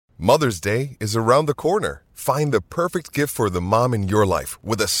Mother's Day is around the corner. Find the perfect gift for the mom in your life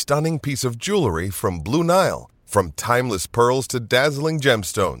with a stunning piece of jewelry from Blue Nile. From timeless pearls to dazzling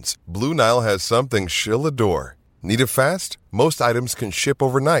gemstones, Blue Nile has something she'll adore. Need it fast? Most items can ship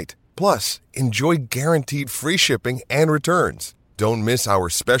overnight. Plus, enjoy guaranteed free shipping and returns. Don't miss our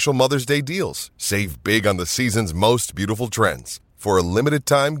special Mother's Day deals. Save big on the season's most beautiful trends. For a limited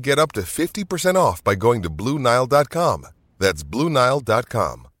time, get up to 50% off by going to BlueNile.com. That's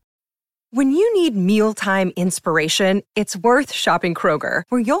BlueNile.com. When you need mealtime inspiration, it's worth shopping Kroger,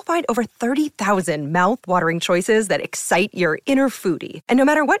 where you'll find over 30,000 mouth-watering choices that excite your inner foodie. And no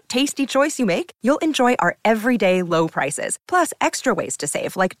matter what tasty choice you make, you'll enjoy our everyday low prices, plus extra ways to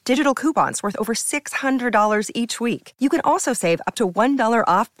save, like digital coupons worth over $600 each week. You can also save up to $1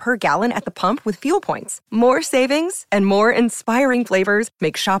 off per gallon at the pump with fuel points. More savings and more inspiring flavors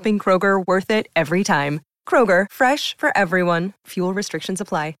make shopping Kroger worth it every time. Kroger, fresh for everyone. Fuel restrictions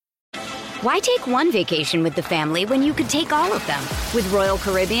apply. Why take one vacation with the family when you could take all of them? With Royal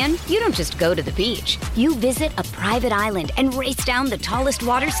Caribbean, you don't just go to the beach. You visit a private island and race down the tallest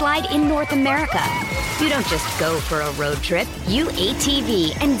water slide in North America. You don't just go for a road trip. You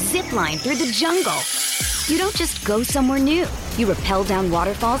ATV and zip line through the jungle. You don't just go somewhere new. You rappel down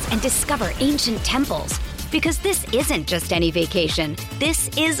waterfalls and discover ancient temples. Because this isn't just any vacation. This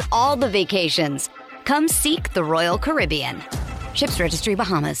is all the vacations. Come seek the Royal Caribbean. Ships Registry,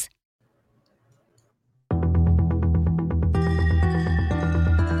 Bahamas.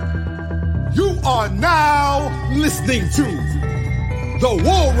 You are now listening to the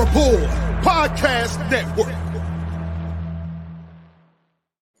War Report Podcast Network.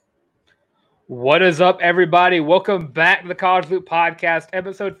 What is up, everybody? Welcome back to the College Loop Podcast,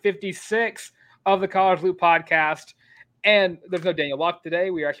 episode 56 of the College Loop Podcast. And there's no Daniel Locke today.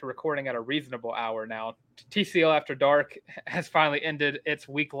 We are actually recording at a reasonable hour now. TCL After Dark has finally ended its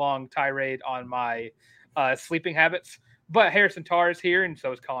week-long tirade on my sleeping habits. But Harrison Tarr is here, and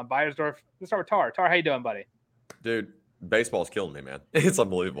so is Colin Beiersdorf. Let's start with Tarr. Tarr, how you doing, buddy? Dude, baseball's killing me, man. It's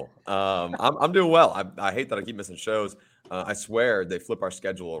unbelievable. I'm doing well. I hate that I keep missing shows. I swear they flip our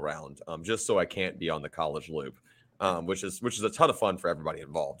schedule around just so I can't be on the College Loop, which is a ton of fun for everybody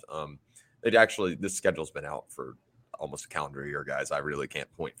involved. This schedule's been out for almost a calendar year, guys. I really can't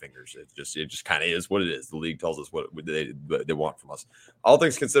point fingers. It just kind of is what it is. The league tells us what they want from us. All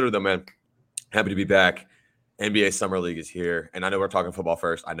things considered, though, man, happy to be back. NBA Summer League is here, and I know we're talking football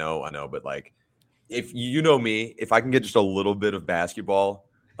first. I know, but like, if you know me, if I can get just a little bit of basketball,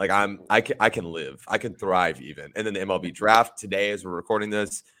 like I can live, I can thrive even. And then the MLB draft today, as we're recording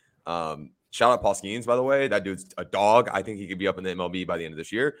this, shout out Paul Skeens, by the way. That dude's a dog. I think he could be up in the MLB by the end of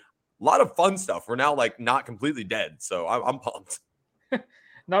this year. A lot of fun stuff. We're now like not completely dead, so I'm pumped.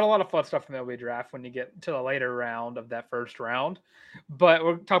 Not a lot of fun stuff in the MLB draft when you get to the later round of that first round, but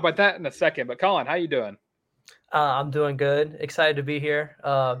we'll talk about that in a second. But Colin, how you doing? I'm doing good. Excited to be here.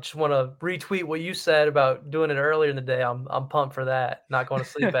 Just want to retweet what you said about doing it earlier in the day. I'm pumped for that. Not going to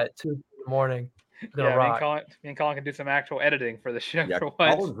sleep at 2 in the morning. Yeah, me and Colin can do some actual editing for the show. Yeah, for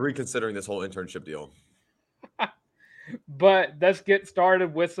once. Colin's reconsidering this whole internship deal. But let's get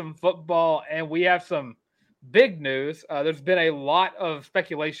started with some football, and we have some big news. There's been a lot of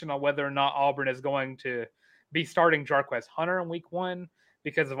speculation on whether or not Auburn is going to be starting Jarquez Hunter in week 1.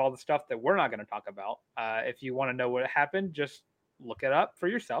 Because of all the stuff that we're not going to talk about. If you want to know what happened, just look it up for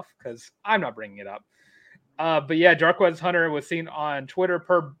yourself because I'm not bringing it up. But yeah, Jarquez Hunter was seen on Twitter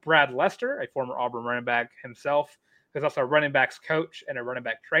per Brad Lester, a former Auburn running back himself, who's also a running backs coach and a running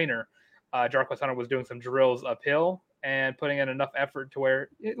back trainer. Jarquez Hunter was doing some drills uphill and putting in enough effort to where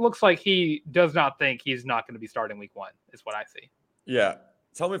it looks like he does not think he's not going to be starting week 1 is what I see. Yeah.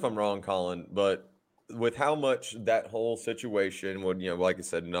 Tell me if I'm wrong, Colin, but with how much that whole situation would, like I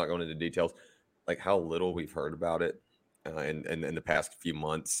said, not going into details, like how little we've heard about it in the past few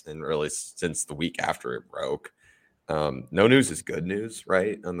months and really since the week after it broke. No news is good news,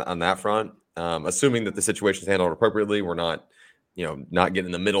 right? On that front, assuming that the situation is handled appropriately, we're not getting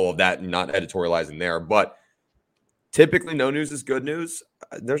in the middle of that and not editorializing there. But typically, no news is good news.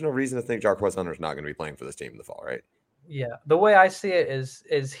 There's no reason to think Jarquez Hunter is not going to be playing for this team in the fall, right? Yeah, the way I see it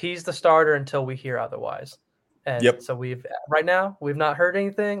is he's the starter until we hear otherwise. And so right now we've not heard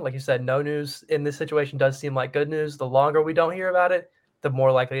anything. Like you said, no news in this situation does seem like good news. The longer we don't hear about it, the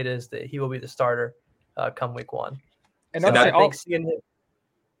more likely it is that he will be the starter come week 1. And so I think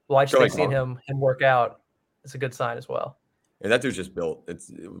seeing him work out is a good sign as well. And that dude's just built.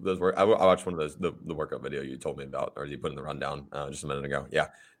 I watched one of those the workout video you told me about, or you put in the rundown just a minute ago. Yeah.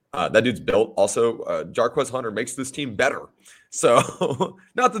 That dude's built. Also, Jarquez Hunter makes this team better. So,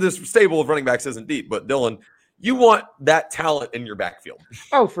 not that this stable of running backs isn't deep, but Dylan, You want that talent in your backfield.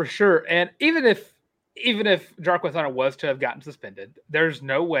 Oh, for sure. And even if Jarquez Hunter was to have gotten suspended, there's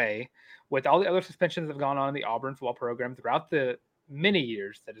no way, with all the other suspensions that have gone on in the Auburn football program throughout the many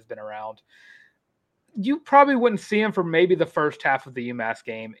years that has been around, you probably wouldn't see him for maybe the first half of the UMass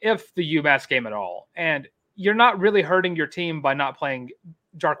game, if the UMass game at all. And you're not really hurting your team by not playing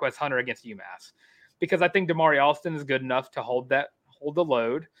Jarquez Hunter against UMass, because I think Damari Alston is good enough to hold the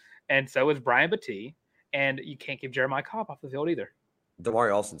load, and so is Brian Battie, and you can't keep Jeremiah Cobb off the field either.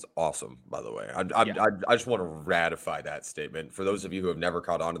 Damari Alston's awesome, by the way. I just want to ratify that statement. For those of you who have never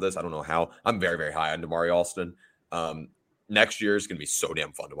caught on to this, I don't know how. I'm very, very high on Damari Alston. Next year is going to be so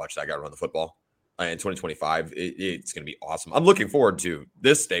damn fun to watch that guy run the football. In 2025, it's going to be awesome. I'm looking forward to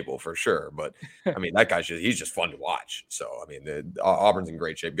this stable for sure. But, I mean, that guy's he's just fun to watch. So, I mean, Auburn's in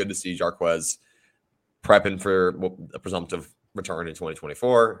great shape. Good to see Jarquez prepping for a presumptive return in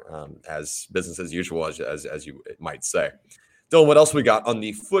 2024 as business as usual, as you might say. Dylan, what else we got on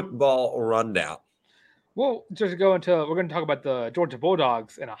the football rundown? Well, we're going to talk about the Georgia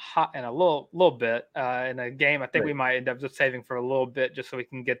Bulldogs in a little bit in a game. I think we might end up just saving for a little bit just so we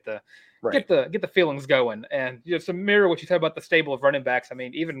can get the feelings going. And just to mirror what you said about the stable of running backs, I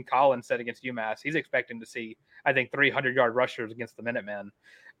mean, even Colin said against UMass, he's expecting to see, I think, 300-yard rushers against the Minutemen.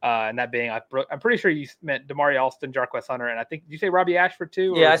 And that being, I'm pretty sure you meant Damari Alston, Jarquez Hunter, and I think, did you say Robbie Ashford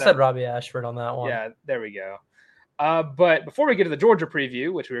too? Yeah, I said Robbie Ashford on that one. Yeah, there we go. But before we get to the Georgia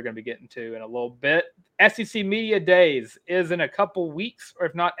preview, which we're going to be getting to in a little bit, SEC Media Days is in a couple weeks, or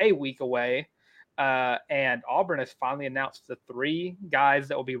if not a week away. And Auburn has finally announced the 3 guys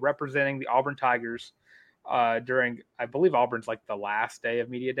that will be representing the Auburn Tigers during, I believe Auburn's like the last day of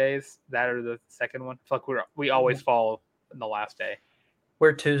Media Days. That or the second one. I feel like we always fall in the last day.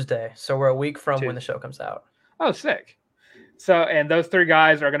 We're Tuesday, so we're a week from when the show comes out. Oh, sick. So, and those 3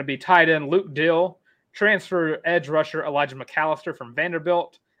 guys are going to be tight end Luke Dill, transfer edge rusher Elijah McAllister from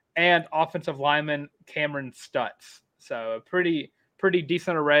Vanderbilt, and offensive lineman Cameron Stutz. So a pretty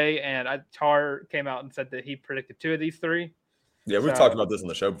decent array. And Tar came out and said that he predicted 2 of these 3. Yeah, we've talked about this on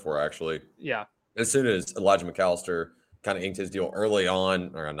the show before, actually. Yeah. As soon as Elijah McAllister kind of inked his deal early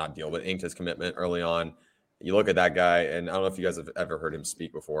on, or not deal, but inked his commitment early on, you look at that guy, and I don't know if you guys have ever heard him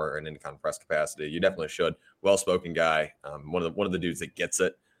speak before in any kind of press capacity. You definitely should. Well-spoken guy, one of the dudes that gets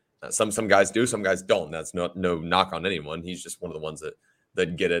it. Some guys do, some guys don't. That's no knock on anyone. He's just one of the ones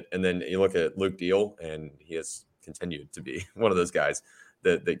that get it. And then you look at Luke Deal, and he has continued to be one of those guys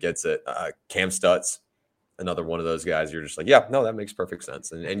that gets it. Cam Stutz, another one of those guys. You're just like, yeah, no, that makes perfect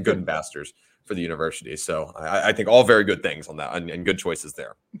sense. And good ambassadors for the university. So I think all very good things on that, and good choices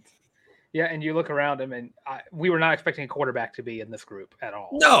there. Yeah, and you look around him, and we were not expecting a quarterback to be in this group at all.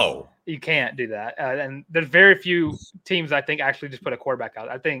 No. You can't do that. And there's very few teams, I think, actually just put a quarterback out.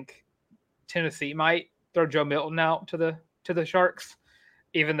 I think Tennessee might throw Joe Milton out to the Sharks,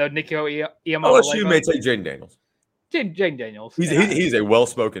 even though Nico Iamaleava. LSU may take Jaden Daniels. Jaden Daniels. He's a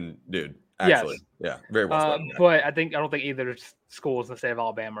well-spoken dude, actually. Yes. Yeah, very well-spoken. But I don't think either schools in the state of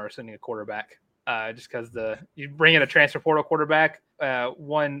Alabama are sending a quarterback. Just because you bring in a transfer portal quarterback,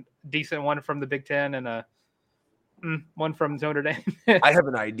 one decent one from the Big Ten and one from Notre Dame. I have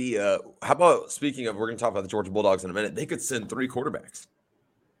an idea. How about, speaking of, we're going to talk about the Georgia Bulldogs in a minute. They could send 3 quarterbacks,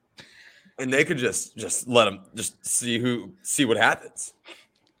 and they could just let them just see what happens.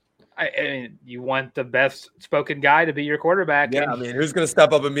 I mean, you want the best spoken guy to be your quarterback. Yeah, I mean, who's going to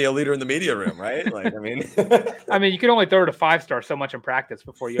step up and be a leader in the media room, right? Like, I mean, you can only throw it a 5-star so much in practice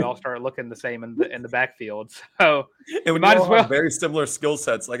before you all start looking the same in the backfield. So, and we might as well have very similar skill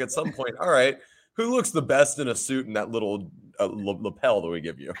sets. Like at some point, all right, who looks the best in a suit and that little lapel that we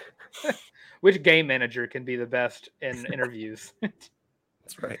give you? Which game manager can be the best in interviews?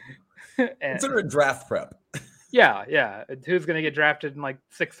 That's right. Consider it draft prep. Yeah. Who's going to get drafted in like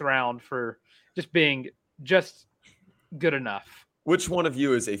 6th round for just being just good enough? Which one of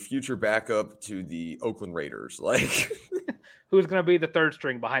you is a future backup to the Oakland Raiders? Like, who's going to be the 3rd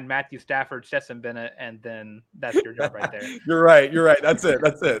string behind Matthew Stafford, Stetson Bennett, and then that's your job right there. You're right. That's it.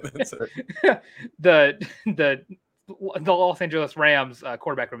 The Los Angeles Rams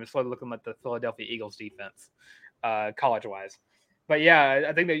quarterback room is slowly looking like the Philadelphia Eagles defense, college-wise. But yeah,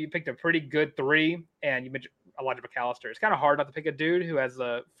 I think that you picked a pretty good 3, and you mentioned Elijah McAllister. It's kind of hard not to pick a dude who has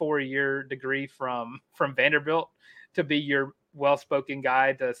a 4-year degree from Vanderbilt to be your well-spoken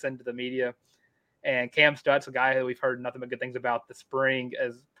guy to send to the media. And Cam Stutz, a guy who we've heard nothing but good things about this spring,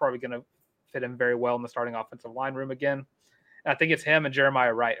 is probably going to fit in very well in the starting offensive line room again. And I think it's him and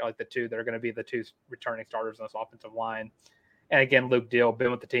Jeremiah Wright are like the 2 that are going to be the 2 returning starters on this offensive line. And again, Luke Dill,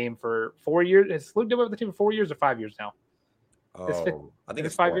 been with the team for 4 years. Has Luke Dill been with the team for 4 years or 5 years now? Oh, I think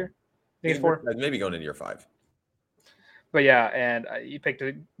it's 5 4. years. I think it's 4. Maybe going into year 5. But yeah, and you picked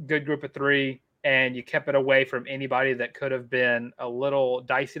a good group of 3, and you kept it away from anybody that could have been a little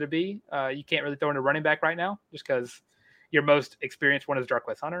dicey to be. You can't really throw in a running back right now, just because your most experienced one is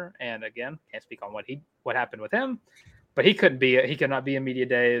Jarquez Hunter, and again, can't speak on what happened with him, but he could not be in media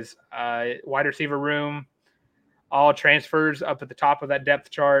days. Wide receiver room, all transfers up at the top of that depth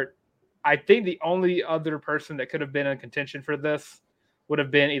chart. I think the only other person that could have been in contention for this would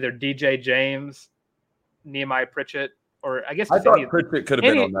have been either DJ James, Nehemiah Pritchett, or I guess I thought Pritchett could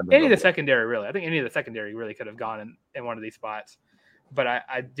have been on that. Any of the secondary, really. I think any of the secondary really could have gone in one of these spots. But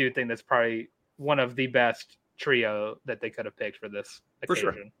I do think that's probably one of the best trio that they could have picked for this occasion.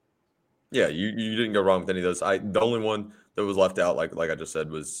 For sure. Yeah, you didn't go wrong with any of those. The only one that was left out, like I just said,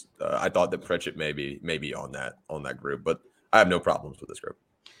 was I thought that Pritchett maybe on that group, but I have no problems with this group.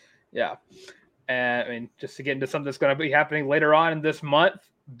 Yeah. And I mean, just to get into something that's going to be happening later on in this month,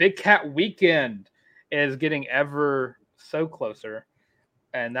 Big Cat Weekend is getting ever so closer.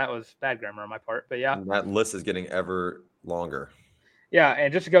 And that was bad grammar on my part, but yeah. And that list is getting ever longer. Yeah,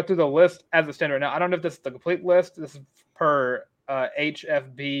 and just to go through the list as it stands right now, I don't know if this is the complete list. This is per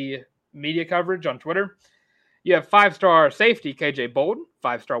HFB media coverage on Twitter. You have 5-star safety KJ Bolden,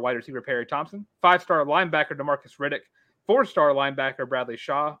 5-star wide receiver Perry Thompson, 5-star linebacker DeMarcus Riddick, 4-star linebacker Bradley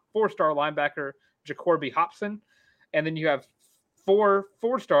Shaw, 4-star linebacker Jacoby Hobson, and then you have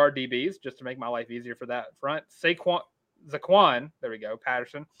 4-star DBs, just to make my life easier for that front. Zaquan, there we go,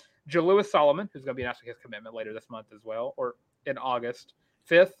 Patterson, Jalewis Solomon, who's going to be announcing his commitment later this month as well, or in August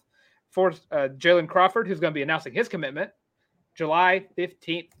 5th. Jalen Crawford, who's going to be announcing his commitment July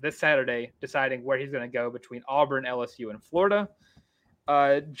 15th, this Saturday, deciding where he's going to go between Auburn, LSU, and Florida.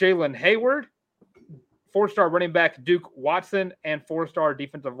 Jalen Hayward, 4-star running back Duke Watson, and 4-star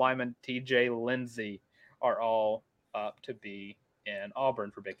defensive lineman TJ Lindsey are all up to be in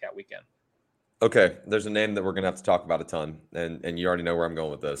Auburn for Big Cat Weekend. Okay, there's a name that we're going to have to talk about a ton, and you already know where I'm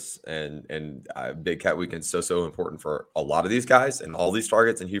going with this. And Big Cat Weekend is so important for a lot of these guys and all these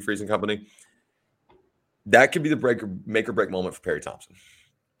targets and Hugh Freeze and company. That could be the make or break moment for Perry Thompson.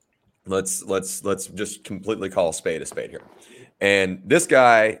 Let's just completely call a spade here. And this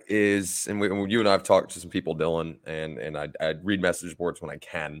guy is, and you and I have talked to some people, Dylan, and I read message boards when I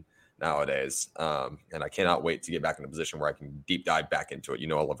can nowadays, and I cannot wait to get back in a position where I can deep dive back into it. You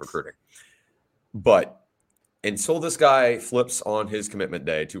know, I love recruiting. But until this guy flips on his commitment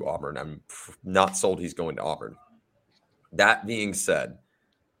day to Auburn, I'm not sold he's going to Auburn. That being said,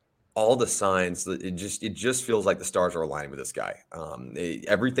 all the signs, it just feels like the stars are aligning with this guy.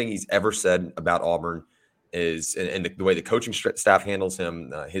 Everything he's ever said about Auburn is, and the way the coaching staff handles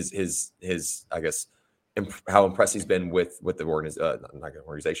him, his I guess how impressed he's been with the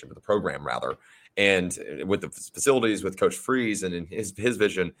organization, but the program rather, and with the facilities, with Coach Freeze, and in his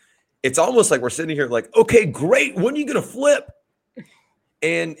vision. It's almost like we're sitting here like, okay, great. When are you going to flip?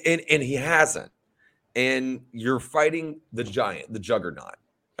 And he hasn't. And you're fighting the giant, the juggernaut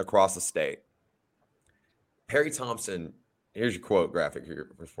across the state. Perry Thompson, here's your quote graphic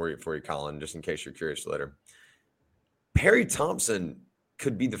here for you, Colin, just in case you're curious later. Perry Thompson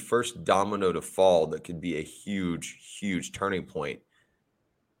could be the first domino to fall that could be a huge, huge turning point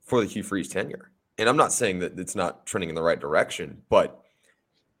for the Hugh Freeze tenure. And I'm not saying that it's not trending in the right direction, but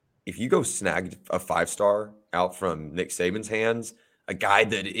if you go snag a 5-star out from Nick Saban's hands, a guy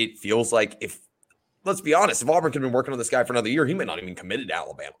that it feels like, let's be honest, if Auburn could have been working on this guy for another year, he may not even committed to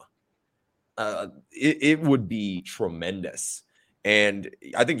Alabama. It would be tremendous. And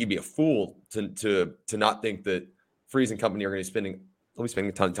I think you'd be a fool to not think that Freeze and company are going to be spending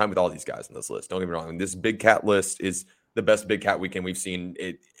a ton of time with all these guys on this list. Don't get me wrong. I mean, this Big Cat list is the best Big Cat weekend we've seen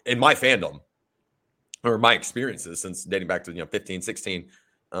in my fandom or my experiences since dating back to 15, 16.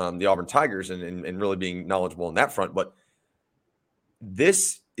 The Auburn Tigers and really being knowledgeable on that front. But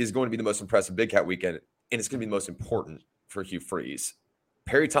this is going to be the most impressive Big Cat weekend, and it's going to be the most important for Hugh Freeze.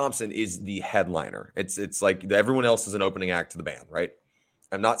 Perry Thompson is the headliner. It's like everyone else is an opening act to the band, right?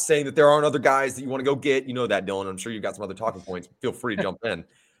 I'm not saying that there aren't other guys that you want to go get. You know that, Dylan. I'm sure you've got some other talking points. Feel free to jump in.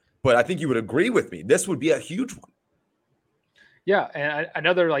 But I think you would agree with me. This would be a huge one. Yeah, and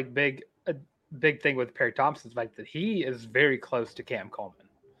another big thing with Perry Thompson is that he is very close to Cam Coleman.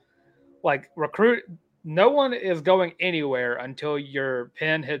 No one is going anywhere until your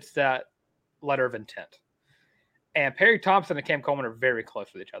pen hits that letter of intent. And Perry Thompson and Cam Coleman are very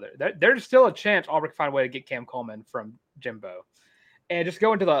close with each other. There's still a chance Auburn can find a way to get Cam Coleman from Jimbo. And just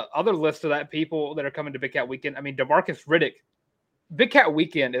go into the other list of that people that are coming to Big Cat Weekend. I mean, DeMarcus Riddick, Big Cat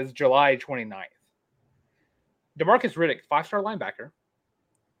Weekend is July 29th. DeMarcus Riddick, 5-star linebacker,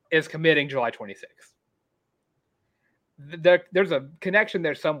 is committing July 26th. there's a connection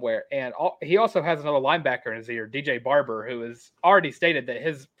there somewhere. And he also has another linebacker in his ear, DJ Barber, who has already stated that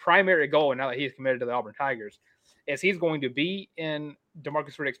his primary goal, now that he's committed to the Auburn Tigers, is he's going to be in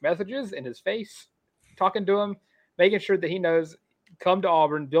DeMarcus Riddick's messages, in his face, talking to him, making sure that he knows, come to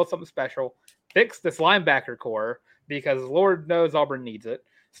Auburn, build something special, fix this linebacker core, because Lord knows Auburn needs it.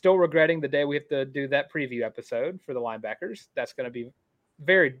 Still regretting the day we have to do that preview episode for the linebackers. That's going to be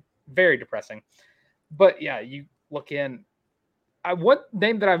very, very depressing. But yeah, you look in. One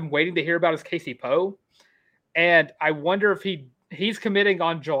name that I'm waiting to hear about is Casey Poe. And I wonder if he's committing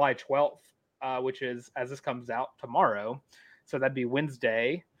on July 12th, which is, as this comes out, tomorrow. So that'd be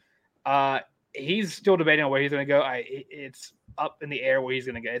Wednesday. He's still debating on where he's going to go. It's up in the air where he's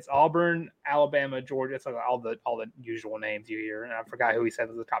going to go. It's Auburn, Alabama, Georgia. It's like all the usual names you hear. And I forgot who he said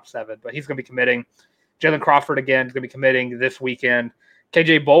was the top 7, but he's going to be committing. Jalen Crawford again is going to be committing this weekend.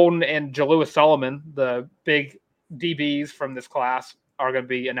 KJ Bolden and Jalewis Solomon, the big DBs from this class, are going to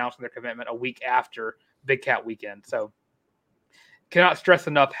be announcing their commitment a week after Big Cat Weekend. So cannot stress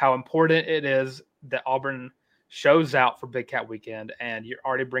enough how important it is that Auburn shows out for Big Cat Weekend, and you're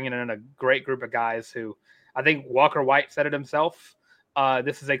already bringing in a great group of guys who, I think Walker White said it himself.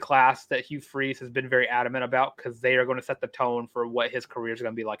 This is a class that Hugh Freeze has been very adamant about because they are going to set the tone for what his career is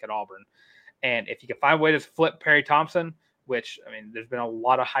going to be like at Auburn. And if you can find a way to flip Perry Thompson, which, I mean, there's been a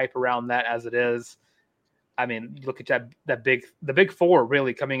lot of hype around that as it is. I mean, look at the big 4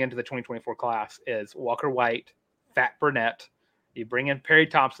 really coming into the 2024 class is Walker White, Fat Burnett. You bring in Perry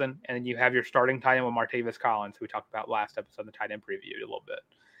Thompson, and then you have your starting tight end with Martavis Collins, who we talked about last episode, the tight end preview a little bit.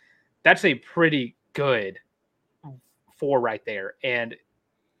 That's a pretty good 4 right there. And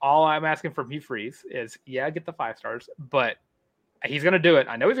all I'm asking from Hugh Freeze is, get the 5 stars, but he's going to do it.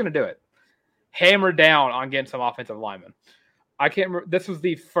 I know he's going to do it. Hammer down on getting some offensive linemen. I can't remember. This was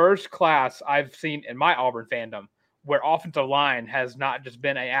the first class I've seen in my Auburn fandom where offensive line has not just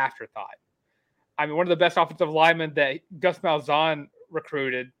been an afterthought. I mean, one of the best offensive linemen that Gus Malzahn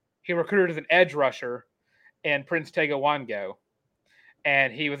recruited, he recruited as an edge rusher in Prince Tega Wango.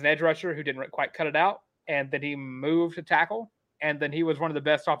 And he was an edge rusher who didn't quite cut it out. And then he moved to tackle. And then he was one of the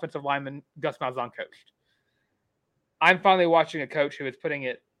best offensive linemen Gus Malzahn coached. I'm finally watching a coach who is putting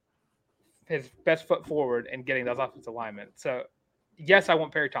his best foot forward and getting those offensive linemen. So, yes, I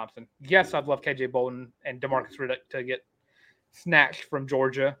want Perry Thompson. Yes, I'd love KJ Bolden and DeMarcus Riddick to get snatched from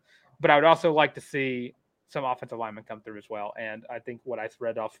Georgia. But I would also like to see some offensive linemen come through as well. And I think what I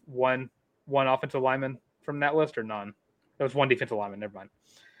read off, one offensive lineman from that list or none. There was one defensive lineman. Never mind.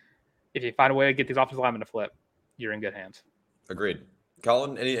 If you find a way to get these offensive linemen to flip, you're in good hands. Agreed.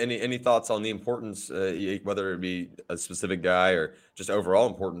 Colin, any thoughts on the importance, whether it be a specific guy or just overall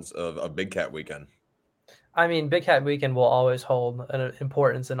importance of a Big Cat Weekend? I mean, Big Cat Weekend will always hold an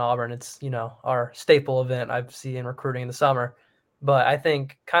importance in Auburn. It's, our staple event I see in recruiting in the summer. But I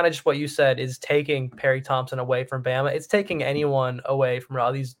think kind of just what you said is taking Perry Thompson away from Bama. It's taking anyone away from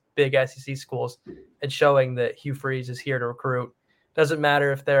all these big SEC schools and showing that Hugh Freeze is here to recruit. Doesn't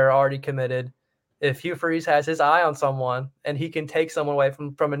matter if they're already committed. If Hugh Freeze has his eye on someone and he can take someone away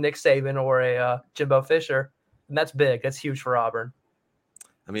from a Nick Saban or a Jimbo Fisher, then that's big. That's huge for Auburn.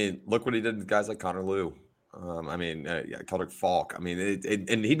 I mean, look what he did with guys like Connor Liu. Keldrick Falk. I mean,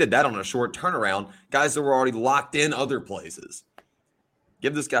 and he did that on a short turnaround. Guys that were already locked in other places.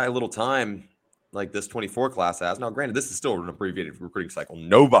 Give this guy a little time like this 24 class has. Now, granted, this is still an abbreviated recruiting cycle.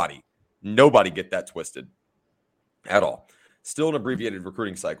 Nobody get that twisted at all. Still an abbreviated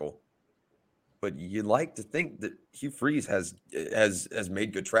recruiting cycle. But you'd like to think that Hugh Freeze has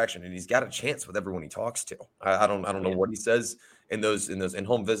made good traction, and he's got a chance with everyone he talks to. I don't know what he says in those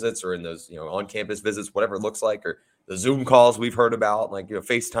in-home visits or in those on-campus visits, whatever it looks like, or the Zoom calls we've heard about, like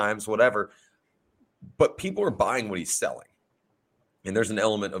FaceTimes, whatever. But people are buying what he's selling. And there's an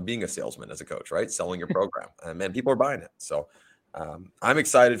element of being a salesman as a coach, right? Selling your program. And people are buying it. So I'm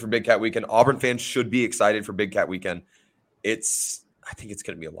excited for Big Cat Weekend. Auburn fans should be excited for Big Cat Weekend. I think it's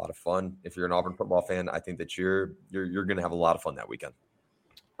going to be a lot of fun. If you're an Auburn football fan, I think that you're going to have a lot of fun that weekend.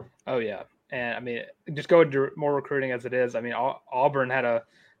 Oh, yeah. And, I mean, just go into more recruiting as it is. I mean, Auburn had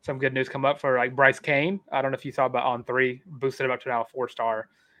some good news come up for, like, Bryce Kane. I don't know if you saw about on 3, boosted him up to now a 4-star.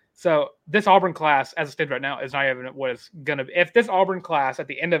 So this Auburn class, as it stands right now, is not even what it's going to be. If this Auburn class at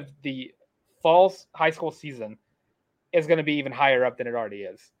the end of the fall high school season is going to be even higher up than it already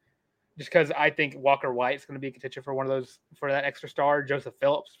is. Just because I think Walker White is going to be a contention for one of those, for that extra star. Joseph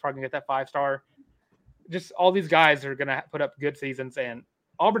Phillips is probably going to get that 5-star. Just all these guys are going to put up good seasons, and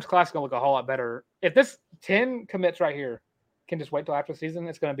Auburn's class is going to look a whole lot better. If this 10 commits right here can just wait till after the season,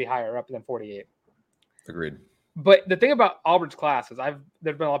 it's going to be higher up than 48. Agreed. But the thing about Auburn's class is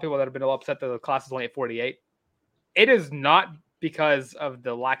there's been a lot of people that have been a little upset that the class is only at 48. it is not because of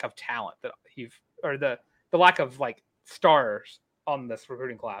the lack of talent that the lack of like stars on this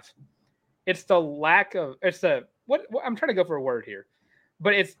recruiting class. It's the lack of what I'm trying to go for a word here,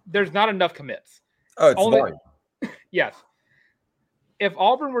 but there's not enough commits. Oh, it's volume. Yes. If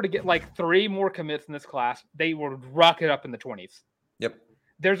Auburn were to get like 3 more commits in this class, they would rock it up in the 20s. Yep.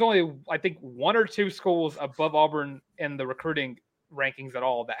 There's only, I think, 1 or 2 schools above Auburn in the recruiting rankings at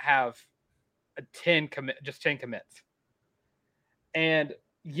all that have just 10 commits. And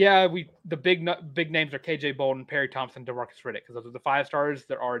yeah, the big names are KJ Bolden, Perry Thompson, DeMarcus Riddick, because those are the 5 stars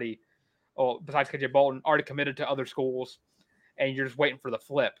that already, besides KJ Bolden, already committed to other schools, and you're just waiting for the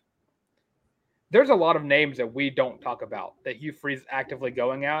flip. There's a lot of names that we don't talk about that Hugh Freeze is actively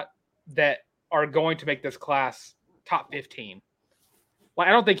going at that are going to make this class top 15. Like,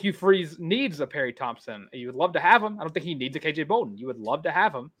 I don't think Hugh Freeze needs a Perry Thompson. You would love to have him. I don't think he needs a KJ Bolden. You would love to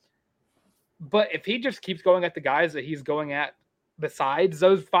have him. But if he just keeps going at the guys that he's going at besides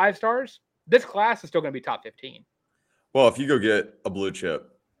those 5 stars, this class is still going to be top 15. Well, if you go get a blue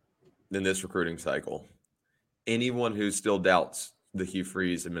chip in this recruiting cycle, anyone who still doubts the Hugh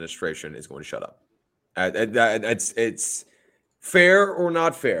Freeze administration is going to shut up. It's fair or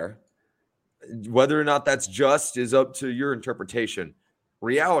not fair. Whether or not that's just is up to your interpretation.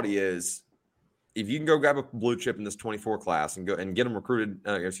 Reality is, if you can go grab a blue chip in this 24 class and go and get them recruited,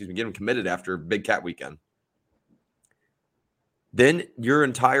 get them committed after Big Cat weekend, then your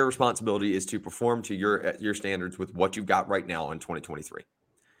entire responsibility is to perform to your standards with what you've got right now in 2023.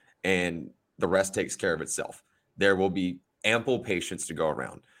 And the rest takes care of itself. There will be ample patience to go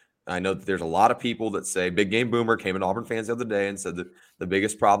around. I know that there's a lot of people that say, Big Game Boomer came in Auburn fans the other day and said that the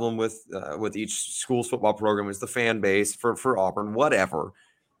biggest problem with each school's football program is the fan base for Auburn, whatever.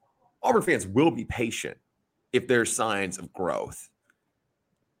 Auburn fans will be patient if there's signs of growth.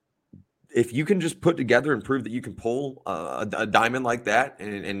 If you can just put together and prove that you can pull a diamond like that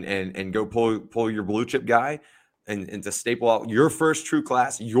and go pull your blue chip guy and to staple out your first true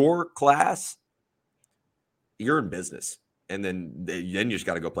class, your class, you're in business. And then you just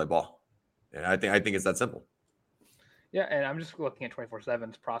got to go play ball. And I think it's that simple. Yeah, and I'm just looking at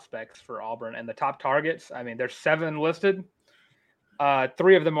 24/7's prospects for Auburn and the top targets. I mean, there's 7 listed.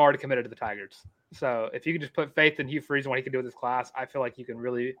 3 of them are already committed to the Tigers. So if you can just put faith in Hugh Freeze and what he can do with this class, I feel like you can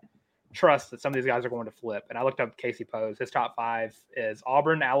really trust that some of these guys are going to flip. And I looked up Casey Poe's. His top 5 is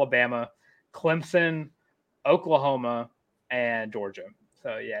Auburn, Alabama, Clemson, Oklahoma, and Georgia.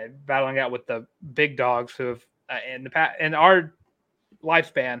 So yeah, battling out with the big dogs who have in our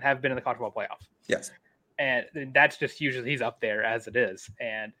lifespan have been in the college football playoffs. Yes. And that's just usually he's up there as it is.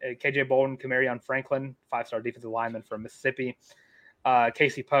 And KJ Bolden, Kamarion Franklin, 5-star defensive lineman from Mississippi,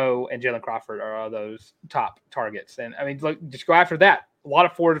 Casey Poe and Jalen Crawford are all those top targets. And I mean, look, just go after that. A lot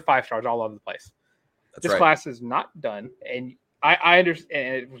of 4 to 5 stars all over the place. That's this right. class is not done. And I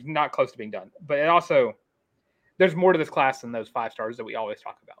understand it was not close to being done, but it also, there's more to this class than those 5 stars that we always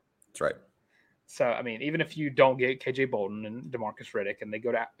talk about. That's right. So, I mean, even if you don't get KJ Bolden and DeMarcus Riddick and they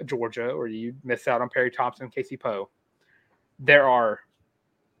go to Georgia, or you miss out on Perry Thompson, Casey Poe, there are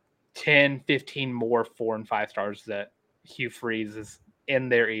 10, 15 more 4 and 5 stars that Hugh Freeze is in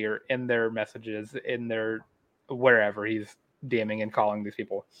their ear, in their messages, in their wherever he's DMing and calling these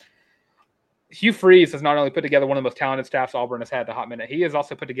people. Hugh Freeze has not only put together one of the most talented staffs Auburn has had in a hot minute, he has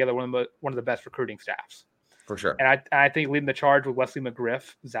also put together one of the best recruiting staffs. For sure. And I think leading the charge with Wesley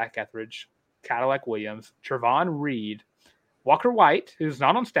McGriff, Zach Etheridge, Cadillac Williams, Trevon Reed, Walker White, who's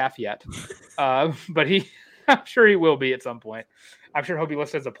not on staff yet, but I'm sure he will be at some point. I'm sure he'll be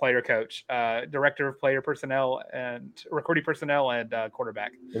listed as a player coach, director of player personnel and recruiting personnel and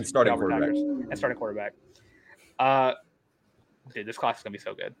quarterback. And starting quarterback. Dude, this class is going to be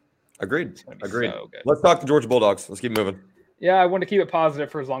so good. Agreed. So good. Let's talk to Georgia Bulldogs. Let's keep moving. Yeah, I want to keep it positive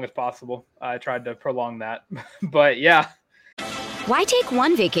for as long as possible. I tried to prolong that. But yeah. Why take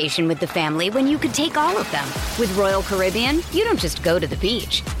one vacation with the family when you could take all of them? With Royal Caribbean, you don't just go to the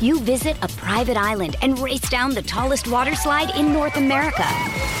beach. You visit a private island and race down the tallest water slide in North America.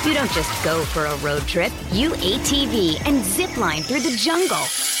 You don't just go for a road trip. You ATV and zip line through the jungle.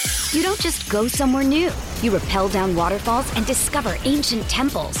 You don't just go somewhere new. You rappel down waterfalls and discover ancient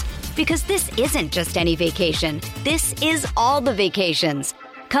temples. Because this isn't just any vacation. This is all the vacations.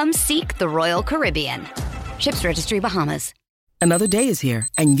 Come seek the Royal Caribbean. Ships Registry, Bahamas. Another day is here,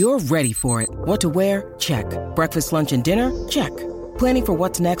 and you're ready for it. What to wear? Check. Breakfast, lunch, and dinner? Check. Planning for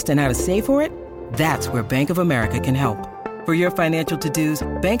what's next and how to save for it? That's where Bank of America can help. For your financial to-dos,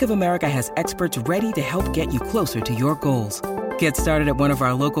 Bank of America has experts ready to help get you closer to your goals. Get started at one of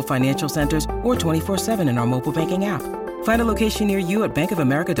our local financial centers or 24/7 in our mobile banking app. Find a location near you at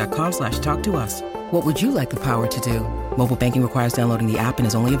bankofamerica.com/talktous. What would you like the power to do? Mobile banking requires downloading the app and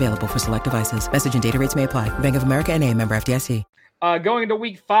is only available for select devices. Message and data rates may apply. Bank of America N.A., member FDIC. Going into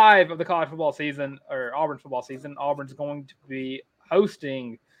week 5 of the college football season, or Auburn football season, Auburn's going to be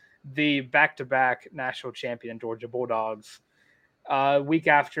hosting the back-to-back national champion Georgia Bulldogs week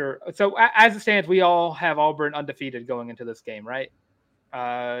after. So as it stands, we all have Auburn undefeated going into this game, right?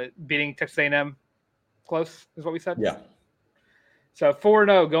 Beating Texas A&M close is what we said? Yeah. So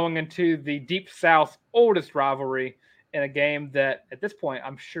 4-0 going into the Deep South's oldest rivalry in a game that at this point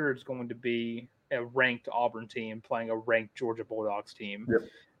I'm sure it's going to be a ranked Auburn team playing a ranked Georgia Bulldogs team,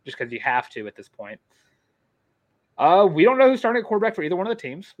 just because you have to at this point. We don't know who's starting at quarterback for either one of the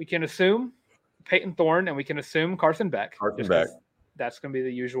teams. We can assume Peyton Thorne and we can assume Carson Beck. That's going to be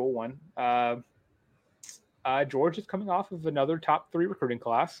the usual one. Georgia's coming off of another top 3 recruiting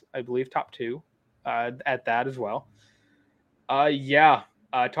class, I believe top 2 at that as well. Tar,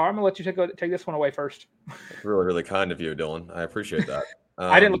 I'm going to let you take this one away first. That's really, really kind of you, Dylan. I appreciate that.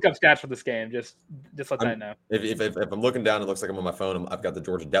 I didn't look up stats for this game. Just let that know. If I'm looking down, it looks like I'm on my phone. I've got the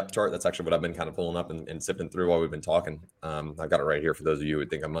Georgia depth chart. That's actually what I've been kind of pulling up and sifting through while we've been talking. I've got it right here for those of you who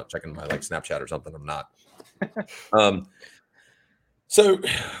think I'm not checking my Snapchat or something. I'm not. So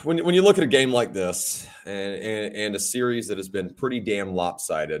when you look at a game like this and a series that has been pretty damn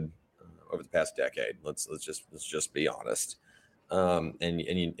lopsided over the past decade, let's just be honest.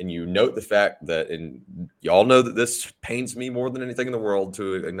 And you note the fact that, and you all know that this pains me more than anything in the world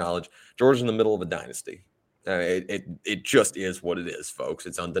to acknowledge, Georgia's in the middle of a dynasty. It just is what it is, folks.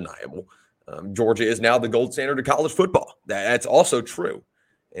 It's undeniable. Georgia is now the gold standard of college football. That's also true.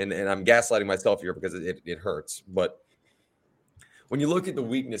 And I'm gaslighting myself here because it hurts. But when you look at the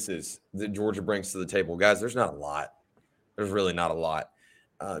weaknesses that Georgia brings to the table, guys, there's not a lot. There's really not a lot.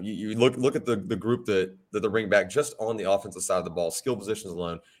 You look at the group that they're bringing back just on the offensive side of the ball, skill positions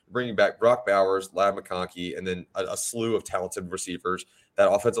alone. You're bringing back Brock Bowers, Ladd McConkey, and then a slew of talented receivers.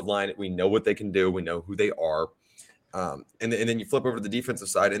 That offensive line, we know what they can do. We know who they are. And then you flip over to the defensive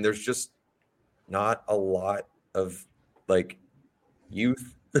side, and there's just not a lot of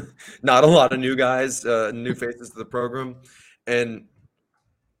youth, not a lot of new guys, new faces to the program, and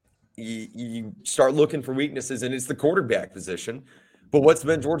you start looking for weaknesses, and it's the quarterback position. But what's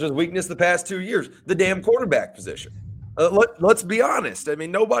been Georgia's weakness the past 2 years? The damn quarterback position. Let's be honest. I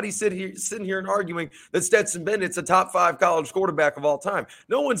mean, nobody's sitting here and arguing that Stetson Bennett's a top 5 college quarterback of all time.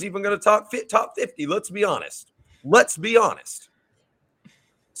 No one's even going to top 50. Let's be honest.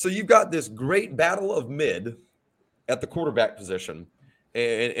 So you've got this great battle of mid at the quarterback position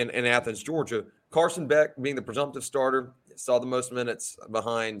in Athens, Georgia. Carson Beck being the presumptive starter, saw the most minutes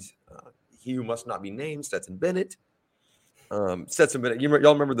behind he who must not be named, Stetson Bennett. Stetson Bennett,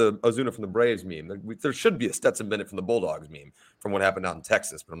 y'all remember the Ozuna from the Braves meme? There should be a Stetson Bennett from the Bulldogs meme from what happened out in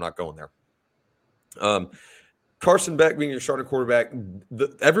Texas, but I'm not going there. Carson Beck being your starting quarterback,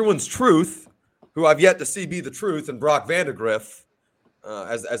 everyone's truth, who I've yet to see be the truth, and Brock Vandegrift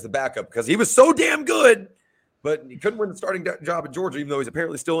as the backup because he was so damn good, but he couldn't win the starting job at Georgia, even though he's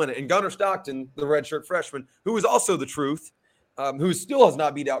apparently still in it. And Gunnar Stockton, the redshirt freshman, who is also the truth, who still has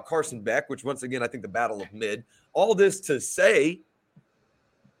not beat out Carson Beck, which once again I think the battle of mid. All this to say,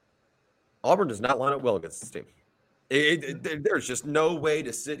 Auburn does not line up well against this team. There's just no way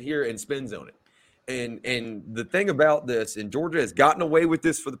to sit here and spin zone it. And the thing about this, and Georgia has gotten away with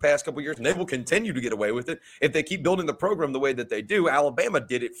this for the past couple of years, and they will continue to get away with it if they keep building the program the way that they do. Alabama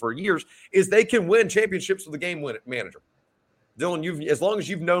did it for years, is they can win championships with a game manager. Dylan, as long as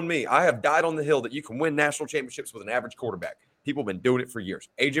you've known me, I have died on the hill that you can win national championships with an average quarterback. People have been doing it for years.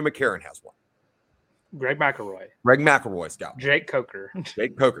 A.J. McCarron has one. Greg McElroy's got one. Jake Coker.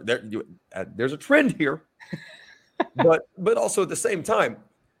 There's a trend here. but also at the same time,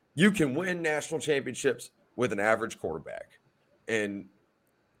 you can win national championships with an average quarterback. And,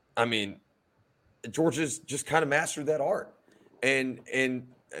 I mean, Georgia's just kind of mastered that art. And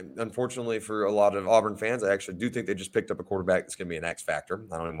unfortunately for a lot of Auburn fans, I actually do think they just picked up a quarterback that's going to be an X factor.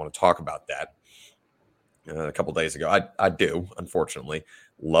 I don't even want to talk about that. A couple days ago, I do, unfortunately.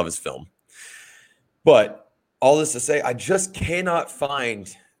 Love his film. But all this to say, I just cannot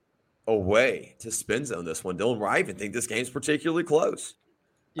find a way to spin zone this one, Dylan, where I even think this game's particularly close.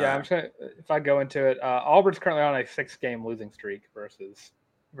 Yeah, I'm sure if I go into it, Auburn's currently on a 6-game losing streak versus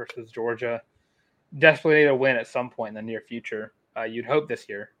Georgia. Desperately need to win at some point in the near future. You'd hope this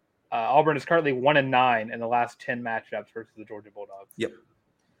year. Auburn is currently 1-9 in the last 10 matchups versus the Georgia Bulldogs. Yep.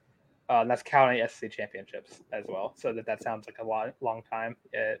 And that's counting SEC championships as well. So that sounds like a long time.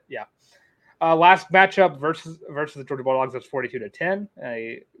 Yeah. Last matchup versus the Georgia Bulldogs was 42-10,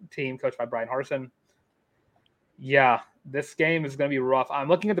 a team coached by Brian Harsin. Yeah, this game is going to be rough. I'm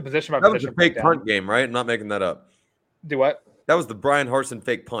looking at the position by That was position. the fake punt game, right? I'm not making that up. Do what? That was the Brian Harsin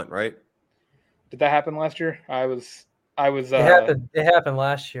fake punt, right? Did that happen last year? I was. It happened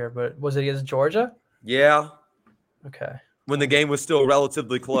last year, but was it against Georgia? Yeah. Okay. When the game was still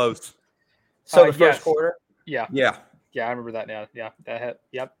relatively close. So the first quarter? Yeah. Yeah. Yeah, I remember that now. Yeah. That hit.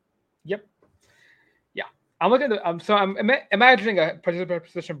 Yep. Yeah. I'm looking at I'm imagining a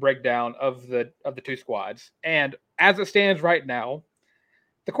position breakdown of the two squads. And as it stands right now,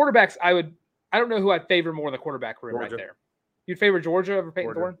 the quarterbacks I don't know who I'd favor more in the quarterback room right there. You'd favor Georgia over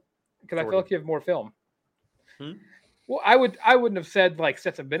Peyton Thorne? Because I feel like you have more film. Well, I wouldn't have said like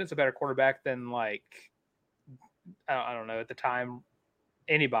Stetson Bennett's a better quarterback than like I don't know at the time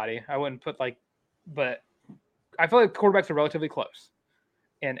anybody. I wouldn't put but I feel like quarterbacks are relatively close,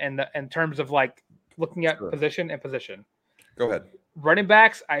 in terms of like looking at position and position. Go ahead. Running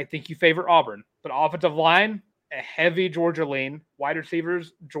backs, I think you favor Auburn, but offensive line, a heavy Georgia lean. Wide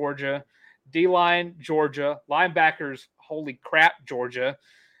receivers, Georgia. D-line, Georgia. Linebackers, holy crap, Georgia.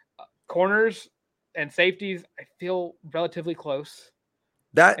 Corners and safeties, I feel relatively close.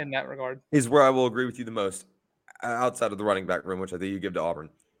 That in that regard is where I will agree with you the most, outside of the running back room, which I think you give to Auburn.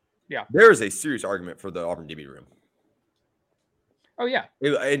 Yeah, there is a serious argument for the Auburn DB room. Oh yeah,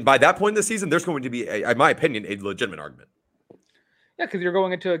 and by that point in the season, there's going to be, in my opinion, a legitimate argument. Yeah, because you're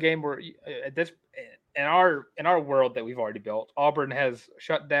going into a game where at this in our world that we've already built, Auburn has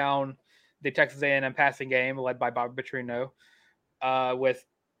shut down the Texas A&M passing game led by Bobby Petrino, with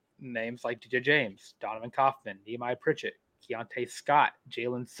names like DJ James, Donovan Kaufman, Nehemiah Pritchett, Keontae Scott,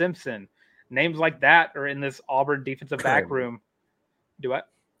 Jalen Simpson. Names like that are in this Auburn defensive back room. Do what?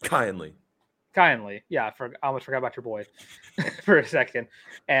 Kindly. Yeah, I almost forgot about your boy for a second.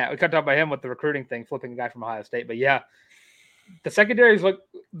 And we cut talk about him with the recruiting thing, flipping a guy from Ohio State. But yeah, the secondary is like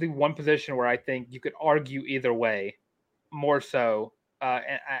the one position where I think you could argue either way, more so.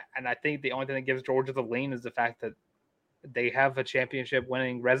 And I think the only thing that gives Georgia the lean is the fact that they have a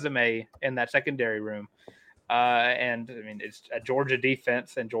championship-winning resume in that secondary room. And I mean, it's a Georgia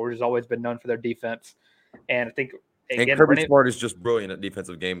defense, and Georgia's always been known for their defense. And I think again, Kirby Smart is just brilliant at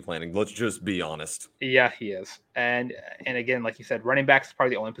defensive game planning. Let's just be honest. Yeah, he is. And again, like you said, running back is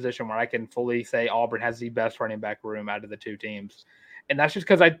probably the only position where I can fully say Auburn has the best running back room out of the two teams. And that's just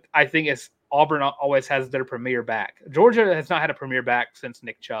because I think Auburn always has their premier back. Georgia has not had a premier back since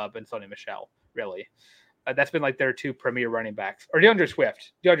Nick Chubb and Sonny Michel, really. That's been like their two premier running backs. Or DeAndre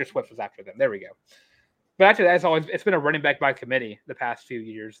Swift. DeAndre Swift was after them. There we go. But after that, it's been a running back by committee the past few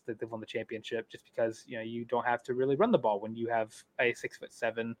years that they've won the championship, just because you don't have to really run the ball when you have a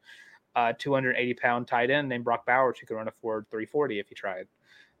 6'7", 280-pound tight end named Brock Bowers who could run a 4.340 if he tried.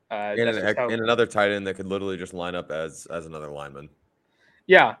 And another tight end that could literally just line up as another lineman.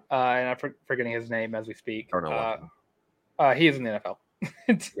 Yeah, and I'm forgetting his name as we speak. He is in the NFL.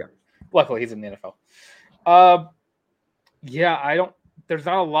 Yeah. Luckily, he's in the NFL. There's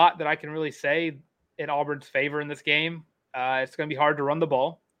not a lot that I can really say in Auburn's favor in this game. It's going to be hard to run the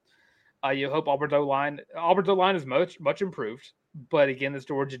ball. You hope Auburn's O-line is much improved, but again, this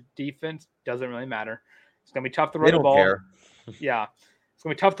Georgia defense doesn't really matter. It's going to be tough to run the ball. Care. Yeah, it's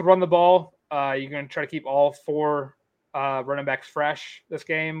going to be tough to run the ball. You're going to try to keep all four running backs fresh this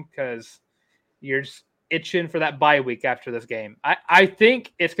game because you're just itching for that bye week after this game. I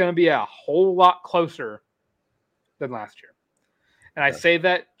think it's going to be a whole lot closer than last year. And I say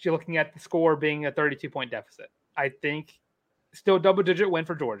that you're looking at the score being a 32-point deficit. I think still double-digit win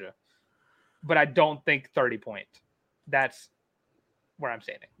for Georgia, but I don't think 30-point. That's where I'm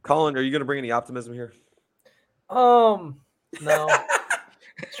standing. Colin, are you going to bring any optimism here? No.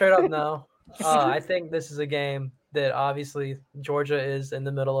 Straight up, no. I think this is a game that obviously Georgia is in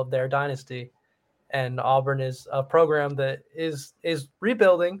the middle of their dynasty, and Auburn is a program that is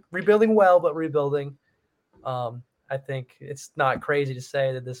rebuilding well, but rebuilding. I think it's not crazy to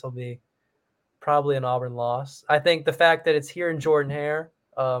say that this will be probably an Auburn loss. I think the fact that it's here in Jordan-Hare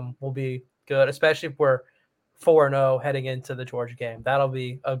will be good, especially if we're 4-0 heading into the Georgia game. That'll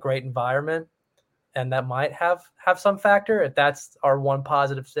be a great environment, and that might have some factor. If that's our one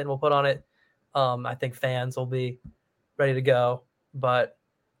positive spin we'll put on it, I think fans will be ready to go. But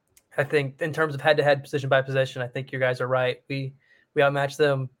I think in terms of head-to-head, position by position, I think you guys are right. We outmatched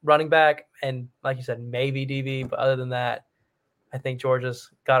them running back and, like you said, maybe DB. But other than that, I think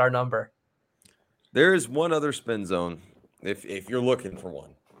Georgia's got our number. There is one other spin zone if you're looking for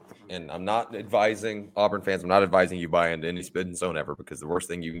one. And I'm not advising Auburn fans. I'm not advising you buy into any spin zone ever because the worst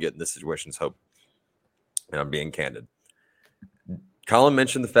thing you can get in this situation is hope. And I'm being candid. Colin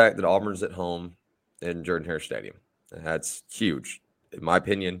mentioned the fact that Auburn's at home in Jordan-Hare Stadium. And that's huge. In my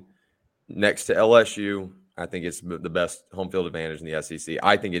opinion, next to LSU I think it's the best home field advantage in the SEC.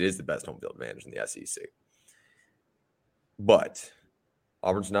 I think it is the best home field advantage in the SEC. But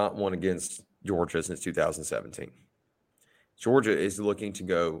Auburn's not won against Georgia since 2017. Georgia is looking to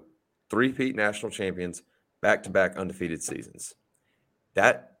go three-peat national champions, back-to-back undefeated seasons.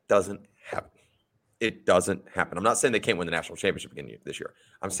 That doesn't happen. It doesn't happen. I'm not saying they can't win the national championship again this year.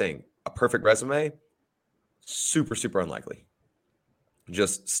 I'm saying a perfect resume, super, super unlikely.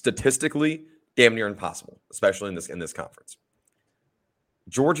 Just statistically, damn near impossible, especially in this conference.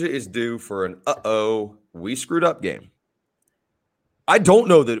 Georgia is due for an we screwed up game. I don't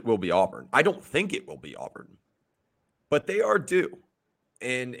know that it will be Auburn. I don't think it will be Auburn. But they are due.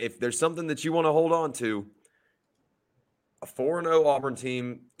 And if there's something that you want to hold on to, a 4-0 Auburn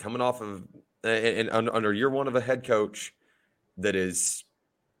team coming off of and under year one of a head coach that is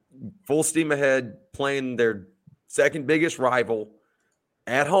full steam ahead, playing their second biggest rival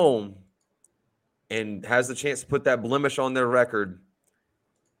at home and has the chance to put that blemish on their record.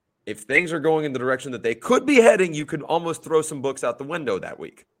 If things are going in the direction that they could be heading, you could almost throw some books out the window that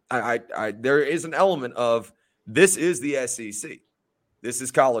week. There is an element of this is the SEC. This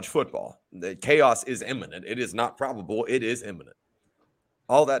is college football. The chaos is imminent. It is not probable. It is imminent.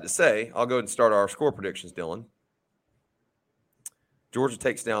 All that to say, I'll go ahead and start our score predictions, Dylan. Georgia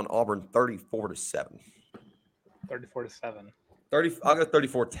takes down Auburn 34-7. 34-7. I'll go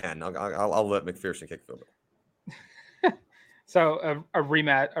 34-10. I'll let McPherson kick field goal. So a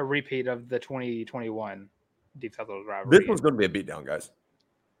repeat of the 2021 Deep South rivalry. This one's going to be a beatdown, guys.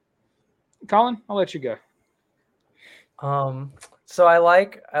 Colin, I'll let you go. So I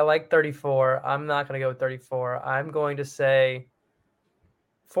like 34. I'm not going to go with 34. I'm going to say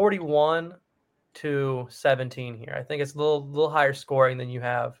 41-17 here. I think it's a little higher scoring than you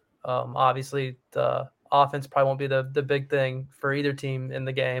have. Obviously, the offense probably won't be the big thing for either team in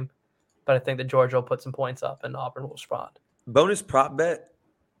the game, but I think that Georgia will put some points up and Auburn will respond. Bonus prop bet,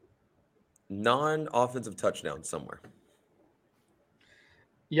 non-offensive touchdown somewhere.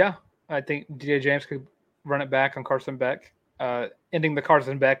 Yeah, I think DJ James could run it back on Carson Beck, ending the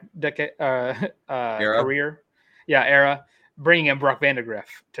Carson Beck career. Yeah, era. Bringing in Brock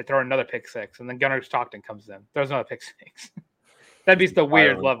Vandegrift to throw another pick six, and then Gunnar Stockton comes in. Throws another pick six. That'd be the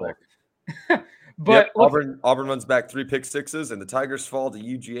weird level. But yep, Auburn runs back 3 pick sixes, and the Tigers fall to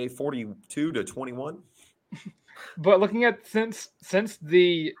UGA 42-21. But looking at since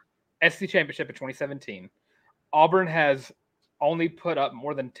the SEC championship in 2017, Auburn has only put up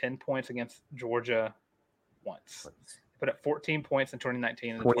more than 10 points against Georgia once. Put up 14 points in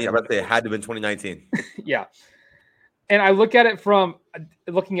 2019. I bet they had to have been 2019. Yeah. And I look at it from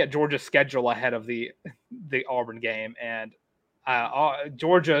looking at Georgia's schedule ahead of the Auburn game, and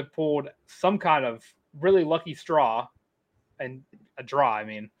Georgia pulled some kind of really lucky straw and a draw. I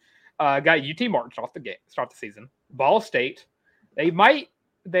mean, got UT Martin start the season. Ball State, they might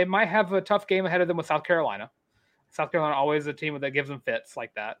have a tough game ahead of them with South Carolina. South Carolina always a team that gives them fits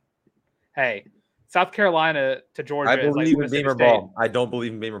like that. Hey, South Carolina to Georgia. I believe in Beamer ball. I don't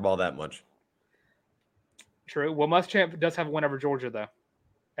believe in Beamer ball that much. True. Well, Muschamp does have a win over Georgia, though,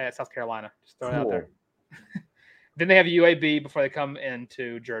 at South Carolina. Just throw it out there. Then they have UAB before they come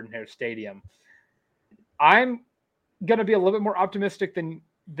into Jordan-Hare Stadium. I'm going to be a little bit more optimistic than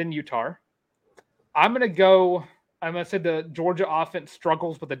Utah. I'm going to say the Georgia offense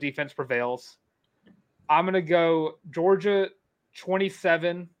struggles, but the defense prevails. I'm going to go Georgia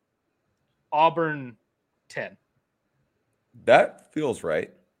 27, Auburn 10. That feels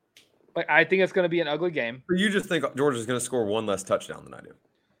right. But I think it's going to be an ugly game. You just think Georgia's going to score one less touchdown than I do.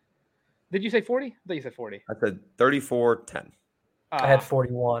 Did you say 40? I thought you said 40. I said 34-10. I had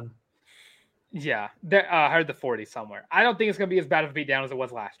 41. Yeah, I heard the 40 somewhere. I don't think it's going to be as bad of a beatdown as it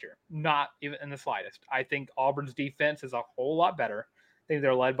was last year. Not even in the slightest. I think Auburn's defense is a whole lot better. I think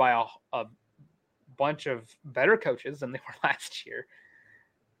they're led by a bunch of better coaches than they were last year.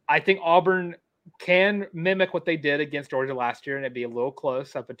 I think Auburn can mimic what they did against Georgia last year, and it'd be a little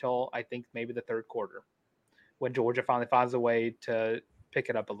close up until I think maybe the third quarter when Georgia finally finds a way to pick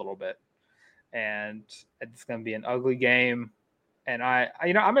it up a little bit. And it's going to be an ugly game. And I'm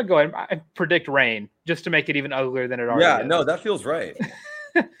going to go ahead and predict rain just to make it even uglier than it already is. Yeah, no, that feels right.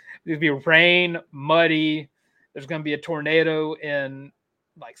 There's going to be rain, muddy. There's going to be a tornado in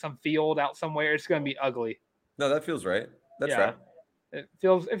like some field out somewhere. It's going to be ugly. No, that feels right. That's right. It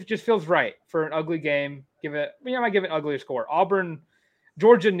just feels right for an ugly game. I might give it an uglier score.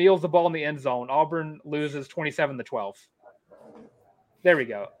 Georgia kneels the ball in the end zone. Auburn loses 27-12. There we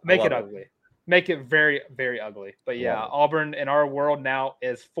go. Make it ugly. Make it very, very ugly. But yeah, Auburn in our world now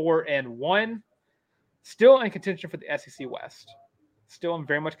is 4-1. Still in contention for the SEC West. Still in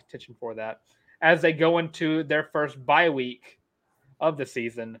very much contention for that. as they go into their first bye week of the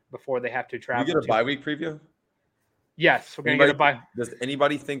season before they have to travel. We get a bye week preview? Yes, we're going to get a bye. Does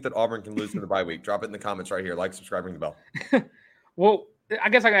anybody think that Auburn can lose for the bye week? Drop it in the comments right here. Like, subscribe, ring the bell. Well, I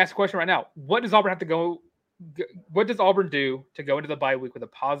guess I can ask a question right now. What does Auburn do to go into the bye week with a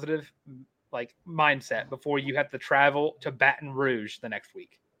positive mindset before you have to travel to Baton Rouge the next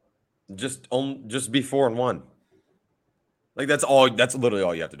week? Just be 4-1. Like, that's literally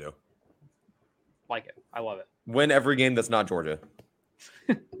all you have to do. Like it. I love it. Win every game that's not Georgia.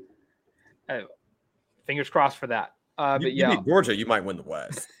 Fingers crossed for that. But yeah, you beat Georgia, you might win the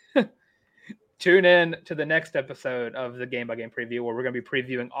West. Tune in to the next episode of the Game by Game Preview, where we're going to be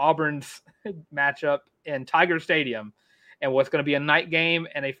previewing Auburn's matchup in Tiger Stadium and what's going to be a night game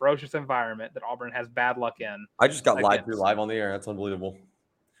and a ferocious environment that Auburn has bad luck in. I just got lied through live on the air. That's unbelievable.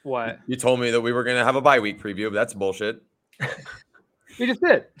 What? You told me that we were going to have a bye week preview, but that's bullshit. We just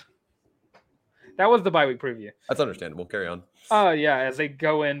did. That was the bye week preview. That's understandable. Carry on. Yeah, as they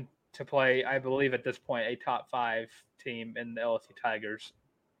go in to play, I believe at this point, a top 5 team in the LSU Tigers.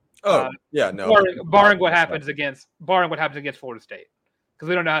 Yeah, no. Barring what happens against Florida State, because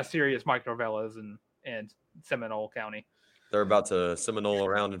we don't know how serious Mike Norvell is in Seminole County. They're about to Seminole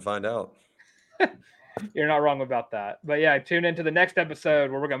around and find out. You're not wrong about that. But yeah, tune into the next episode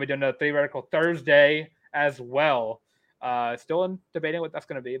where we're going to be doing a Theoretical Thursday as well. Still in debating what that's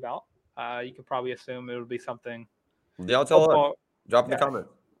going to be about. You could probably assume it would be something. Y'all tell us. Drop in the comment.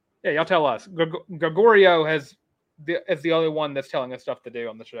 Yeah, y'all tell us. Gregorio is the only one that's telling us stuff to do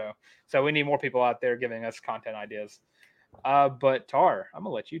on the show. So we need more people out there giving us content ideas. But Tar, I'm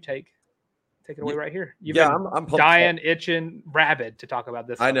gonna let you take it away right here. I'm dying, itching, rabid to talk about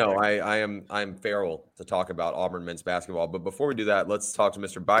this. I know. I'm feral to talk about Auburn men's basketball. But before we do that, let's talk to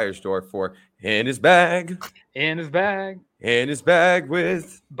Mr. Beiersdorf for In His Bag with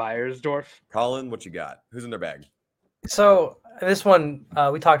Beiersdorf. Colin, what you got? Who's in their bag? So this one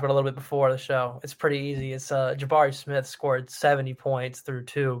we talked about a little bit before the show. It's pretty easy. It's Jabari Smith scored 70 points through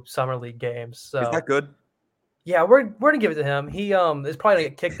 2 summer league games. So is that good? Yeah, we're gonna give it to him. He is probably gonna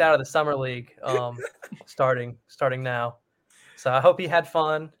get kicked out of the summer league starting now. So I hope he had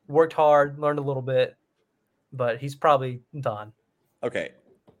fun, worked hard, learned a little bit, but he's probably done. Okay,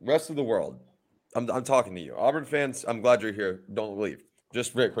 rest of the world, I'm talking to you, Auburn fans. I'm glad you're here. Don't leave.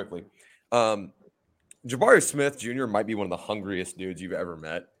 Just very quickly, Jabari Smith Jr. might be one of the hungriest dudes you've ever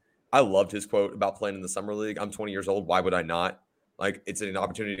met. I loved his quote about playing in the summer league. I'm 20 years old. Why would I not? Like, it's an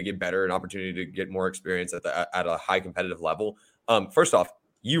opportunity to get better, an opportunity to get more experience at a high competitive level. First off,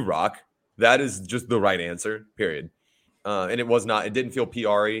 you rock. That is just the right answer, period. And it didn't feel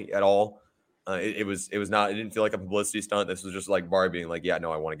PR-y at all. It didn't feel like a publicity stunt. This was just like Barry being like, yeah,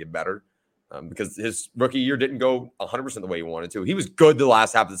 no, I want to get better. Because his rookie year didn't go 100% the way he wanted to. He was good the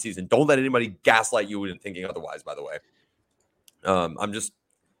last half of the season. Don't let anybody gaslight you into thinking otherwise, by the way. I'm just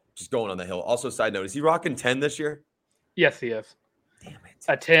going on the hill. Also, side note, is he rocking 10 this year? Yes, he is. Damn it.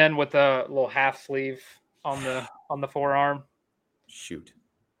 A 10 with a little half sleeve on the forearm. Shoot.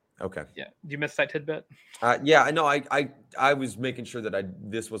 Okay. Yeah. Did you miss that tidbit? Yeah, I know. I was making sure that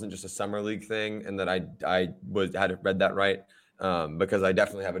this wasn't just a summer league thing, and that I had read that right. Because I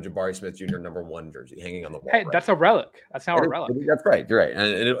definitely have a Jabari Smith Jr. #1 jersey hanging on the wall. Hey, that's a relic. That's now a relic. That's right. You're right.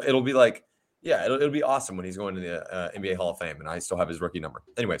 And it'll be like, yeah, it'll be awesome when he's going to the NBA Hall of Fame, and I still have his rookie number.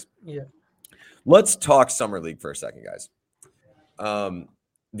 Anyways. Yeah. Let's talk summer league for a second, guys.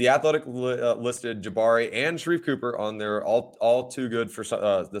 The Athletic listed Jabari and Sharif Cooper on their all too good for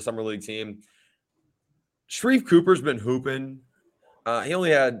the summer league team. Sharif Cooper's been hooping. He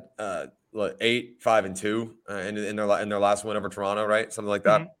only had 8, 5, and 2 in their last win over Toronto, right? Something like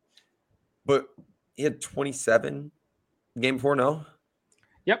that. Mm-hmm. But he had 27 game 4, no?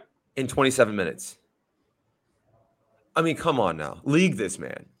 Yep. In 27 minutes. I mean, come on now. League this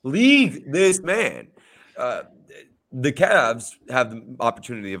man. The Cavs have the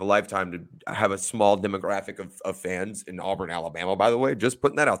opportunity of a lifetime to have a small demographic of fans in Auburn, Alabama, by the way. Just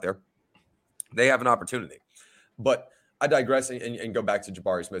putting that out there. They have an opportunity. But I digress and go back to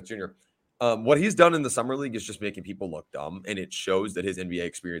Jabari Smith Jr. What he's done in the summer league is just making people look dumb, and it shows that his NBA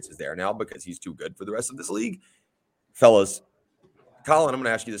experience is there now because he's too good for the rest of this league. Fellas, Colin, I'm going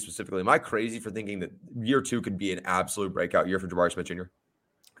to ask you this specifically. Am I crazy for thinking that year 2 could be an absolute breakout year for Jabari Smith Jr.?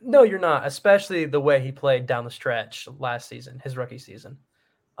 No, you're not, especially the way he played down the stretch last season, his rookie season.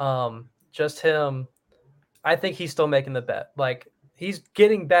 Just him, I think he's still making the bet. Like, he's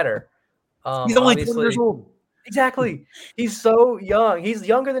getting better. He's only 20 years old. Exactly. He's so young. He's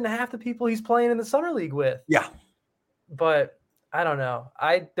younger than half the people he's playing in the summer league with. Yeah. But I don't know.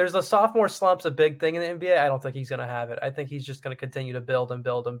 There's a sophomore slump's a big thing in the NBA. I don't think he's going to have it. I think he's just going to continue to build and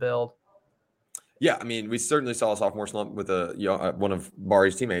build and build. Yeah, I mean, we certainly saw a sophomore slump with one of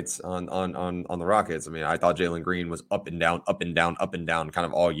Bari's teammates on the Rockets. I mean, I thought Jalen Green was up and down, kind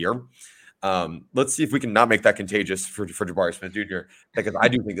of all year. Let's see if we can not make that contagious for Jabari Smith Jr. because I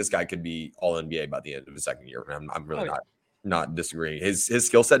do think this guy could be all NBA by the end of his second year. I'm really not disagreeing. His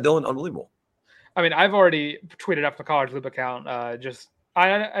skill set, Dylan, unbelievable. I mean, I've already tweeted up the College Loop account. It's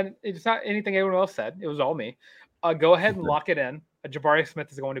not anything anyone else said. It was all me. Go ahead and lock it in. Jabari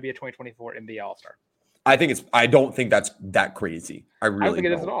Smith is going to be a 2024 NBA All-Star. I don't think that's that crazy. I don't think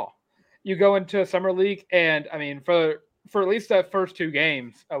it is at all. You go into a summer league, and I mean, for at least the first two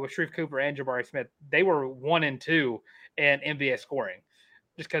games with Sharif Cooper and Jabari Smith, they were 1 and 2 in NBA scoring,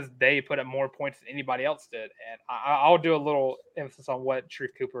 just because they put up more points than anybody else did. And I'll do a little emphasis on what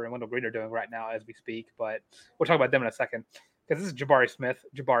Sharif Cooper and Wendell Green are doing right now as we speak, but we'll talk about them in a second because this is Jabari Smith.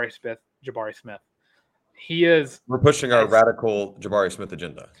 We're pushing our radical Jabari Smith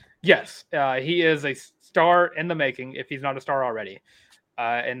agenda. Yes, he is a star in the making if he's not a star already.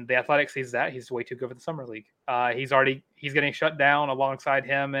 And the Athletic sees that. He's way too good for the summer league. He's getting shut down alongside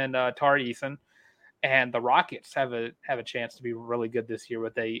him and Tari Eason. And the Rockets have a chance to be really good this year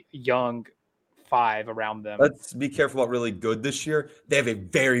with a young 5 around them. Let's be careful about really good this year. They have a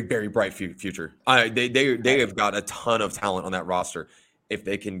very, very bright future. They have got a ton of talent on that roster. If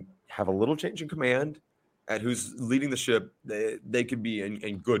they can have a little change in command at who's leading the ship, they could be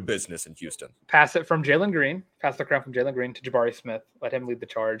in good business in Houston. Pass the crown from Jalen Green to Jabari Smith. Let him lead the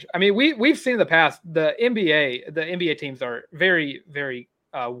charge. I mean, we've seen in the past the NBA teams are very, very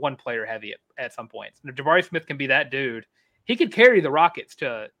one player heavy at some points. And if Jabari Smith can be that dude, he could carry the Rockets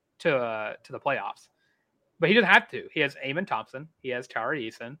to the playoffs. But he doesn't have to. He has Amon Thompson. He has Tari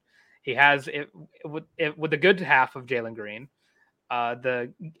Eason. He has with the good half of Jalen Green.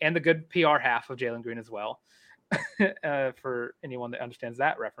 The good PR half of Jalen Green as well, for anyone that understands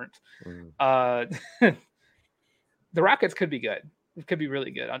that reference. The Rockets could be good. It could be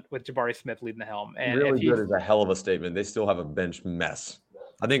really good with Jabari Smith leading the helm. And really good is a hell of a statement. They still have a bench mess.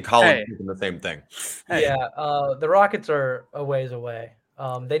 I think Colin's thinking the same thing. The Rockets are a ways away.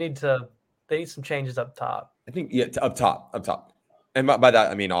 They need some changes up top. I think up top, and by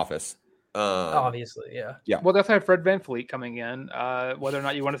that I mean office. Obviously, yeah. Well, that's have Fred VanVleet coming in. Whether or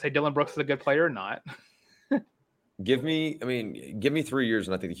not you want to say Dylan Brooks is a good player or not. Give me 3 years,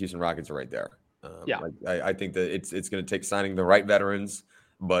 and I think the Houston Rockets are right there. I think that it's going to take signing the right veterans,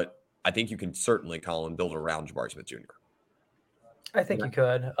 but I think you can certainly, Colin, build around Jabari Smith Jr. I think you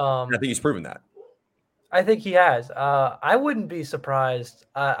could. I think he's proven that. I think he has. I wouldn't be surprised.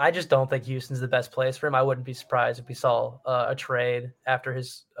 I just don't think Houston's the best place for him. I wouldn't be surprised if we saw a trade after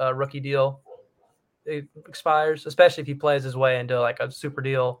his rookie deal expires, especially if he plays his way into like a super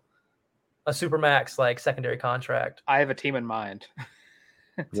deal, a super max like secondary contract. I have a team in mind.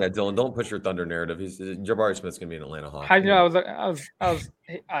 Yeah, Dylan, don't push your Thunder narrative. Jabari Smith's gonna be an Atlanta Hawk. I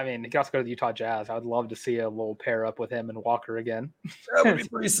mean, he got to go to the Utah Jazz. I would love to see a little pair up with him and Walker again. That would be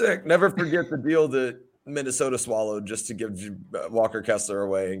pretty sick. Never forget the deal that Minnesota swallowed just to give Walker Kessler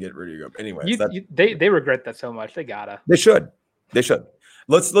away and get rid of you. Anyways, they regret that so much. They should.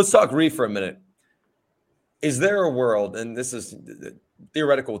 Let's talk Reef for a minute. Is there a world, and this is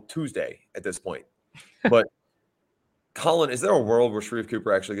theoretical Tuesday at this point, but Colin, is there a world where Sharif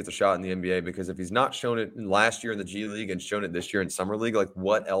Cooper actually gets a shot in the NBA? Because if he's not shown it last year in the G League and shown it this year in Summer League, like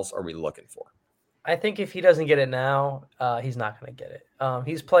what else are we looking for? I think if he doesn't get it now, he's not going to get it.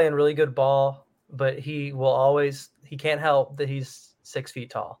 He's playing really good ball, but he can't help that he's 6 feet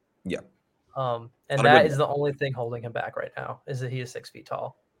tall. Yeah. And that is the only thing holding him back right now is that he is 6 feet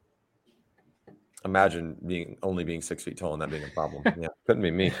tall. Imagine being 6 feet tall and that being a problem. Yeah, couldn't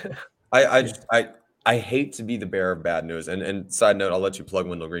be me. I hate to be the bearer of bad news. And side note, I'll let you plug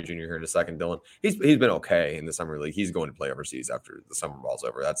Wendell Green Jr. here in a second, Dylan. He's been okay in the Summer League. He's going to play overseas after the summer ball's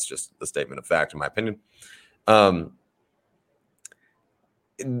over. That's just the statement of fact, in my opinion.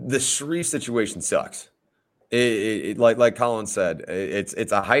 The Sharif situation sucks. Like Colin said,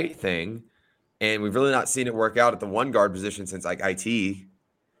 it's a height thing, and we've really not seen it work out at the one guard position since like IT.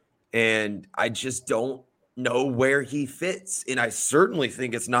 And I just don't know where he fits, and I certainly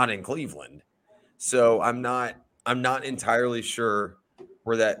think it's not in Cleveland. So I'm not entirely sure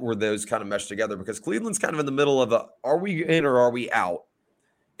where those kind of mesh together, because Cleveland's kind of in the middle of are we in or are we out?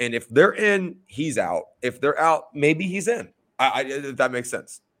 And if they're in, he's out. If they're out, maybe he's in. If that makes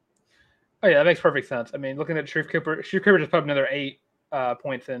sense. Oh yeah, that makes perfect sense. I mean, looking at Sharif Cooper just put up another 8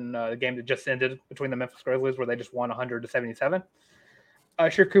 points in the game that just ended between the Memphis Grizzlies, where they just won 100-77.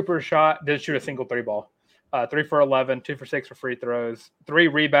 Sharif Cooper's shot did shoot a single 3 ball. 3 for 11, 2 for 6 for free throws, 3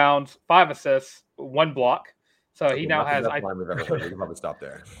 rebounds, 5 assists, 1 block. So he now has. We can probably stop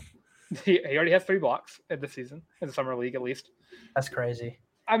there. He already has 3 blocks in the season, in the summer league at least. That's crazy.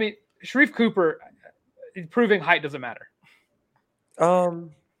 I mean, Sharif Cooper proving height doesn't matter. I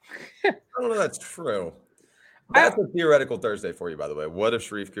don't know if that's true. That's a theoretical Thursday for you, by the way. What if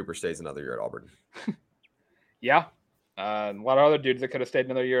Sharif Cooper stays another year at Auburn? Yeah. A lot of other dudes that could have stayed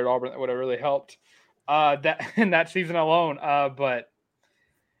another year at Auburn that would have really helped in that season alone. But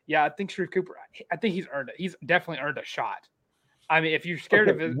yeah, I think Sharif Cooper, I think he's earned it. He's definitely earned a shot. I mean, if you're scared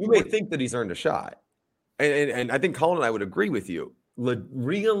of it. You may think that he's earned a shot. And I think Colin and I would agree with you.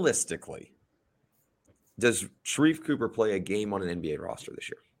 Realistically, does Sharif Cooper play a game on an NBA roster this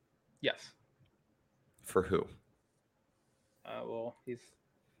year? Yes. For who? Well,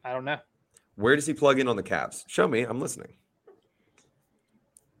 I don't know. Where does he plug in on the Cavs? Show me. I'm listening.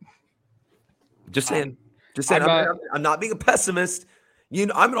 Just saying. I'm not being a pessimist.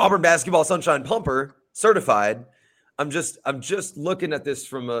 I'm an Auburn basketball sunshine pumper, certified. I'm just looking at this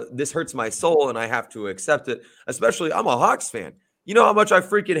from this hurts my soul, and I have to accept it. Especially, I'm a Hawks fan. You know how much I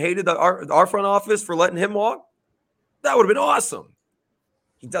freaking hated our front office for letting him walk? That would have been awesome.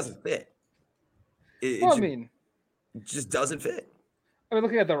 He doesn't fit. It just doesn't fit. I mean,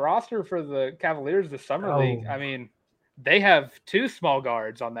 looking at the roster for the Cavaliers, the summer league, I mean, they have 2 small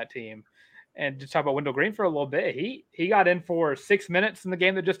guards on that team. And just talk about Wendell Green for a little bit. He got in for 6 minutes in the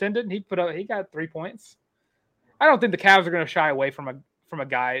game that just ended, and he got 3 points. I don't think the Cavs are going to shy away from a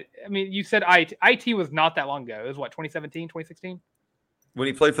guy. I mean, you said IT was not that long ago. It was what, 2017, 2016? When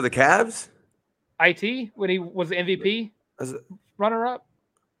he played for the Cavs? IT, when he was the MVP runner-up?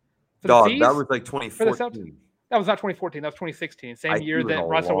 Dog, that was like 2014. That was not 2014. That was 2016. Same year that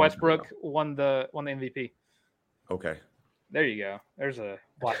Russell Westbrook won the MVP. Okay. There you go. There's a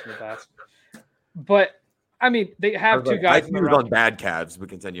blast from the past. But, I mean, they have 2 guys. I was on bad Cavs. We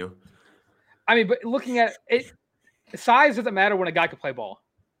continue. I mean, but looking at it, size doesn't matter when a guy can play ball.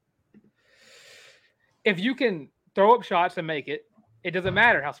 If you can throw up shots and make it, it doesn't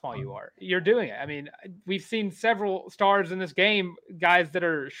matter how small you are. You're doing it. I mean, we've seen several stars in this game, guys that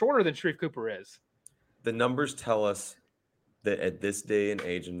are shorter than Sharif Cooper is. The numbers tell us that at this day and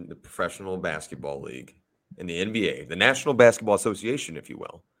age in the professional basketball league, in the NBA, the National Basketball Association, if you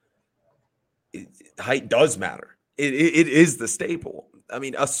will, height does matter. It is the staple. I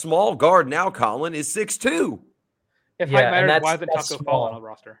mean, a small guard now, Colin, is 6'2". If height matters, why doesn't Taco Fall on a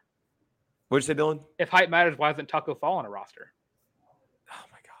roster? What did you say, Dylan? If height matters, why doesn't Taco Fall on a roster? Oh,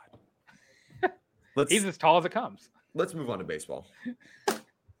 my God. He's as tall as it comes. Let's move on to baseball.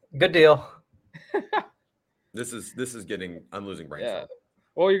 Good deal. This is getting – I'm losing brain cells.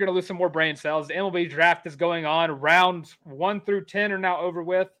 Well, you're going to lose some more brain cells. The MLB draft is going on. Rounds 1 through 10 are now over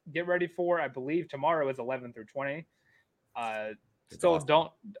with. Get ready for, I believe, tomorrow is 11 through 20. Still awesome.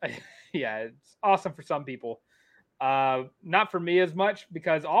 Don't – yeah, it's awesome for some people. Not for me as much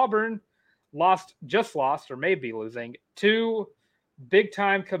because Auburn just lost or may be losing 2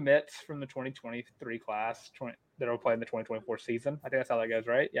 big-time commits from the 2023 class that will play in the 2024 season. I think that's how that goes,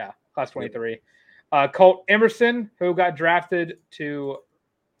 right? Yeah, class 23. Colt Emerson, who got drafted to –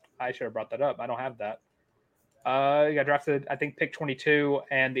 I should have brought that up. I don't have that. He got drafted, I think, pick 22,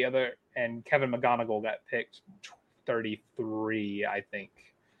 and Kevin McGonigal got picked 33, I think.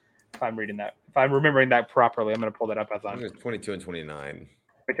 If I'm reading that, if I'm remembering that properly, I'm going to pull that up as I'm. 22 and 29.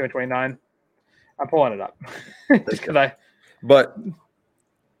 22 and 29. I'm pulling it up But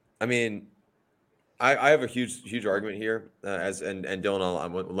I mean, I have a huge argument here. And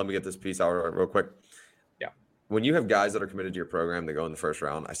Dylan, let me get this piece out real quick. Yeah. When you have guys that are committed to your program that go in the first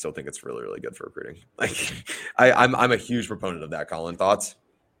round, I still think it's really, really good for recruiting. Like, I'm a huge proponent of that. Colin, thoughts?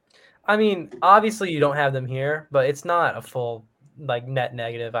 I mean, obviously you don't have them here, but it's not a full net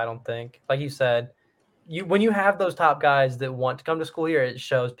negative. I don't think. Like you said, when you have those top guys that want to come to school here, it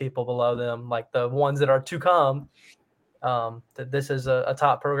shows people below them, like the ones that are to come, that this is a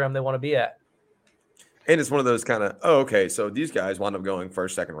top program they want to be at. And it's one of those kind of, okay, so these guys wound up going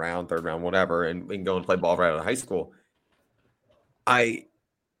first, second round, third round, whatever, and go and play ball right out of high school.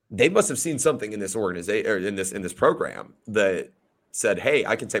 They must have seen something in this organization or in this program that said, hey,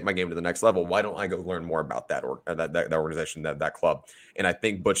 I can take my game to the next level. Why don't I go learn more about that organization, that club? And I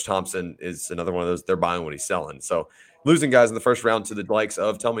think Butch Thompson is another one of those. They're buying what he's selling. So losing guys in the first round to the likes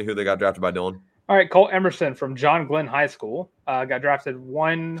of, tell me who they got drafted by, Dylan. All right, Colt Emerson from John Glenn High School got drafted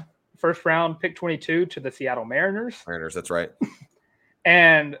first round, pick 22 to the Seattle Mariners. That's right.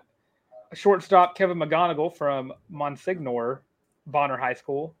 And shortstop Kevin McGonigal from Monsignor Bonner High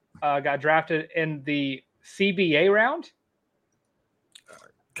School got drafted in the CBA round.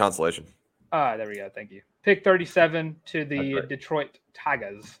 Consolation. There we go. Thank you. Pick 37 to the Detroit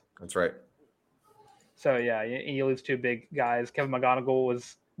Tigers. That's right. So, yeah, you lose 2 big guys. Kevin McGonigal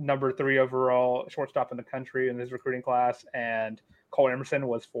was number 3 overall shortstop in the country in his recruiting class, and Cole Emerson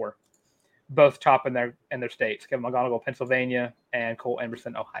was 4. Both top in their states. Kevin McGonigal, Pennsylvania, and Cole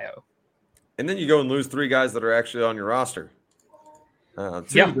Emerson, Ohio. And then you go and lose 3 guys that are actually on your roster.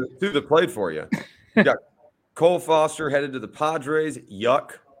 Two that played for you. You got Cole Foster headed to the Padres.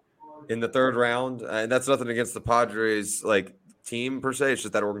 Yuck. In the 3rd round. And that's nothing against the Padres team per se. It's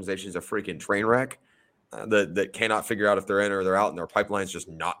just that organization is a freaking train wreck that cannot figure out if they're in or they're out, and their pipeline is just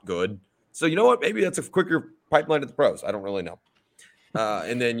not good. So you know what? Maybe that's a quicker pipeline to the pros. I don't really know.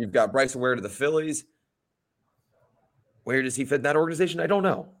 And then you've got Bryson Ware to the Phillies. Where does he fit in that organization? I don't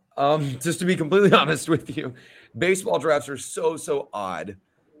know. Just to be completely honest with you, baseball drafts are so odd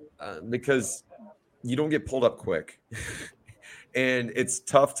because you don't get pulled up quick. And it's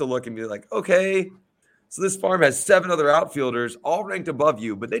tough to look and be like, okay, so this farm has 7 other outfielders, all ranked above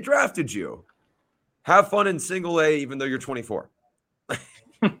you, but they drafted you. Have fun in single A, even though you're 24.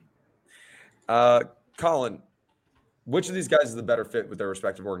 Colin, which of these guys is the better fit with their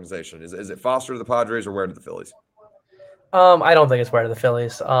respective organization? Is it Foster to the Padres or Ware to the Phillies? I don't think it's Ware to the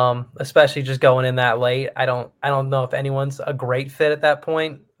Phillies. Especially just going in that late. I don't know if anyone's a great fit at that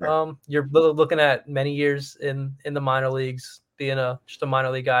point. Right. You're looking at many years in the minor leagues, being just a minor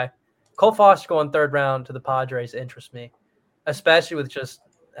league guy. Cole Foster going 3rd round to the Padres interests me, especially with just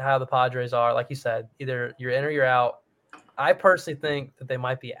how the Padres are. Like you said, either you're in or you're out. I personally think that they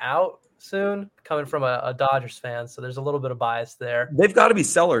might be out soon, coming from a Dodgers fan, so there's a little bit of bias there. They've got to be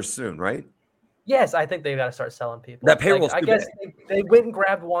sellers soon, right? Yes, I think they've got to start selling people. That payroll's I guess they went and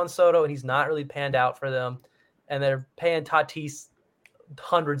grabbed Juan Soto, and he's not really panned out for them, and they're paying Tatis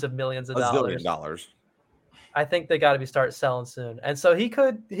hundreds of millions of dollars. $1 zillion. I think they got to start selling soon, and so he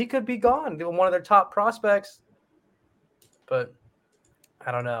could be gone, one of their top prospects. But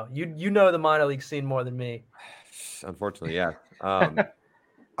I don't know. You know the minor league scene more than me. Unfortunately, yeah. The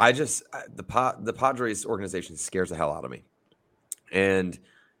Padres organization scares the hell out of me, and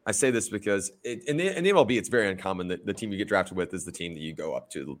I say this because in the MLB, it's very uncommon that the team you get drafted with is the team that you go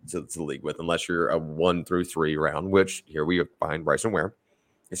up to the league with, unless you're a 1 through 3 round. Which here we find Bryson Ware.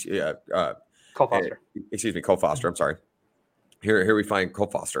 Cole Foster. Cole Foster. I'm sorry. Here we find Cole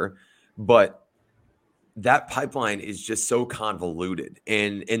Foster, but that pipeline is just so convoluted.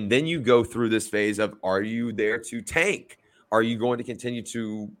 And then you go through this phase of, are you there to tank? Are you going to continue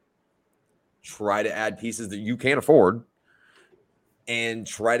to try to add pieces that you can't afford and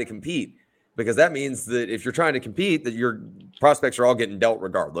try to compete? Because that means that if you're trying to compete, that your prospects are all getting dealt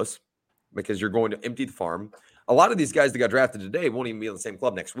regardless, because you're going to empty the farm. A lot of these guys that got drafted today won't even be on the same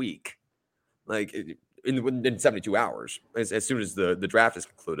club next week, in 72 hours, as soon as the draft is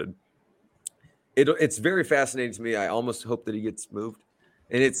concluded. It's very fascinating to me. I almost hope that he gets moved.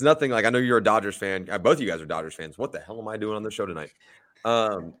 And it's nothing I know you're a Dodgers fan. Both of you guys are Dodgers fans. What the hell am I doing on the show tonight?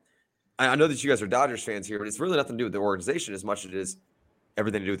 I know that you guys are Dodgers fans here, but it's really nothing to do with the organization as much as it is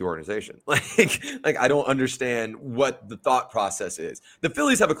everything to do with the organization. I don't understand what the thought process is. The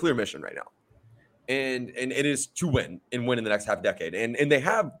Phillies have a clear mission right now. And it is to win in the next half decade. And they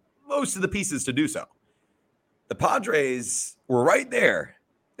have most of the pieces to do so. The Padres were right there.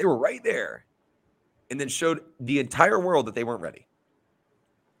 They were right there. And then showed the entire world that they weren't ready.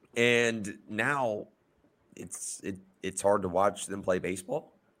 And now it's hard to watch them play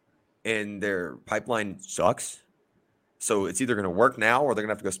baseball. And their pipeline sucks. So it's either going to work now or they're going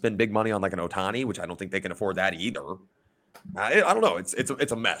to have to go spend big money on an Ohtani, which I don't think they can afford that either. I don't know.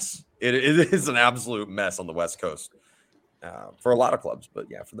 It's a mess. It is an absolute mess on the West Coast for a lot of clubs, but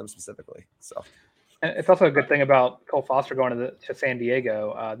yeah, for them specifically. So it's also a good thing about Cole Foster going to San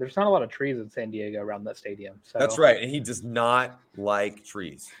Diego. There's not a lot of trees in San Diego around that stadium. So that's right, and he does not like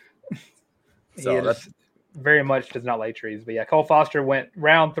trees. So that's very much does not like trees. But yeah, Cole Foster went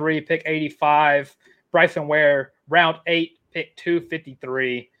round 3, pick 85. Bryson Ware, round 8, pick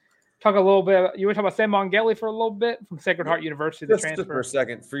 253. Talk a little bit. You want to talk about Sam Mongeli for a little bit from Sacred Heart University? The transfer just for a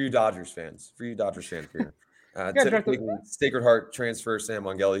second for you Dodgers fans. Here, Sacred Heart transfer Sam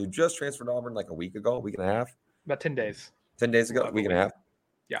Mongeli, who just transferred to Auburn a week and a half. About 10 days. 10 days ago, a week and a half.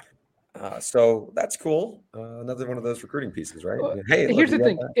 Yeah. So that's cool. Another one of those recruiting pieces, right? Hey, here's the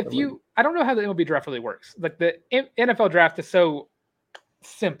thing. I don't know how the MLB draft really works. The NFL draft is so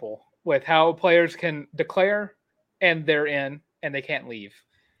simple with how players can declare and they're in and they can't leave.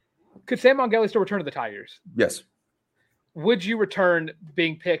 Could Sam Mongeli still return to the Tigers? Yes. Would you return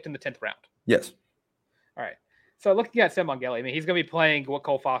being picked in the 10th round? Yes. All right. So looking at Sam Mongeli, he's going to be playing what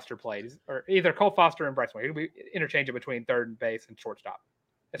Cole Foster played, or either Cole Foster and Bryson Ware. He'll be interchanging between third base and shortstop.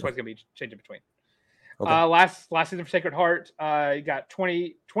 That's what he's going to be changing between. Okay. Last season for Sacred Heart, he got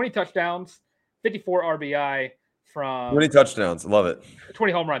 20 touchdowns, 54 RBI, from 20 touchdowns. Love it.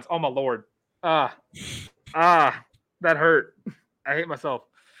 20 home runs. Oh my Lord. That hurt. I hate myself.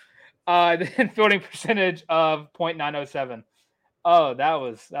 Then fielding percentage of .907. Oh,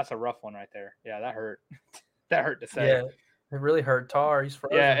 that's a rough one right there. Yeah, that hurt. That hurt to say. Yeah, it really hurt Tar. He's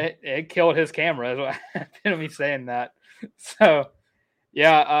frozen. Yeah, it killed his camera. That's what happened to me saying that. So,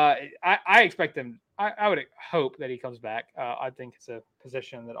 yeah, I expect him. I would hope that he comes back. I think it's a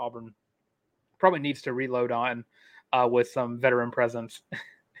position that Auburn probably needs to reload on with some veteran presence.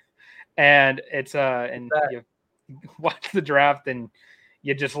 And it's and you watch the draft and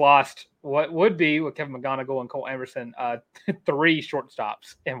you just lost what would be with Kevin McGonigal and Cole Emerson 3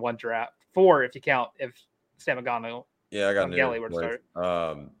 shortstops in one draft. 4 if you count if Sam McGonigal. Yeah, I got Gelly would start.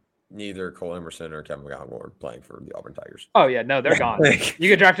 Neither Cole Emerson or Kevin McGonigal are playing for the Auburn Tigers. Oh yeah, no, they're gone. You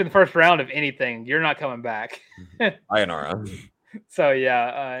get drafted in the first round of anything, you're not coming back. Sayonara. So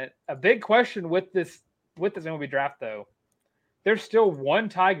yeah, a big question with this MLB draft though. There's still one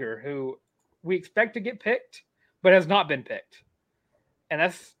Tiger who we expect to get picked, but has not been picked, and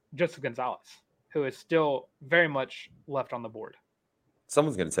that's Joseph Gonzalez, who is still very much left on the board.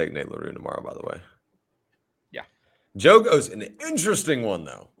 Someone's going to take Nate LaRue tomorrow, by the way. Yeah. Joe goes an interesting one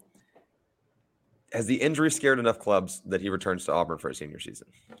though. Has the injury scared enough clubs that he returns to Auburn for a senior season?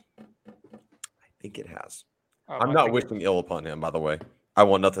 I think it has. I'm not wishing ill upon him, by the way. I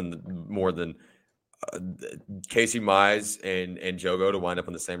want nothing more than Casey Mize and Jogo to wind up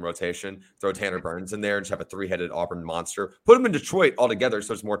in the same rotation. Throw Tanner Burns in there and just have a 3-headed Auburn monster. Put him in Detroit altogether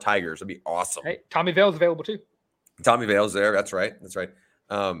so it's more Tigers. It'd be awesome. Hey, Tommy Vale's available too. Tommy Vale's there. That's right.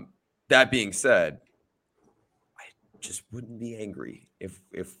 That being said, just wouldn't be angry if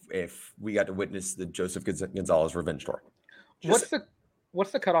we got to witness the Joseph Gonzalez revenge tour.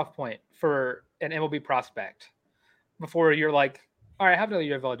 What's the cutoff point for an MLB prospect before you're like, all right, I have another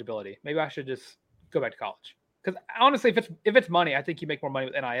year of eligibility. Maybe I should just go back to college. Because honestly, if it's money, I think you make more money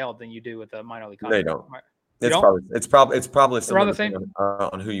with NIL than you do with a minor league contract. They don't. It's probably around the same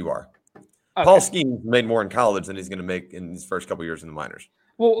on who you are. Okay. Paul Skeens made more in college than he's going to make in his first couple years in the minors.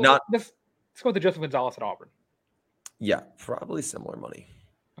 Well, let's go with the Joseph Gonzalez at Auburn. Yeah, probably similar money.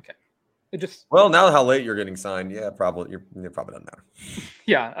 Okay. Now how late you're getting signed, yeah, probably it probably doesn't matter.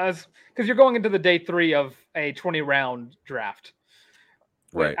 Yeah, because you're going into the day 3 of a 20-round draft.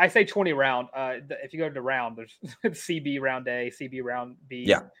 Right. I say 20 round. If you go to round, there's CB round A, CB round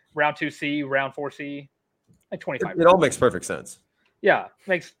B, round 2C, round 4C, like 25. It all makes perfect sense. Yeah,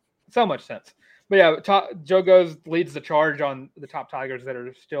 makes so much sense. But yeah, Joe leads the charge on the top Tigers that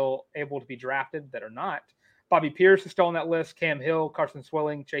are still able to be drafted that are not. Bobby Pierce is still on that list. Cam Hill, Carson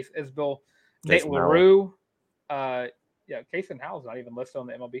Swilling, Chase Isbell, Nate LaRue. Casey Howell's not even listed on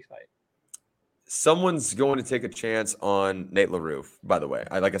the MLB site. Someone's going to take a chance on Nate LaRue, by the way.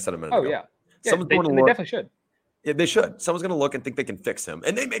 Like I said a minute ago. Yeah. Someone's they definitely should. Yeah, they should. Someone's going to look and think they can fix him,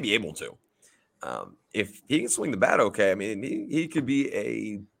 and they may be able to. If he can swing the bat okay, I mean, he could be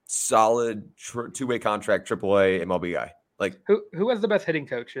a solid 2-way contract AAA MLB guy. Like who has the best hitting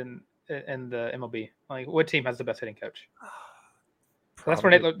coach in the MLB? Like what team has the best hitting coach? That's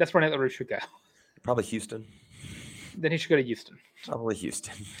where Nate LaRue should go. Probably Houston. Then he should go to Houston. Probably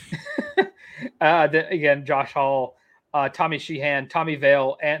Houston. Then again, Josh Hall, Tommy Sheehan, Tommy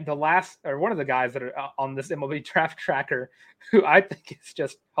Vale, and one of the guys that are on this MLB draft tracker, who I think is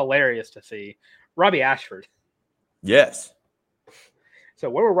just hilarious to see, Robbie Ashford. Yes. So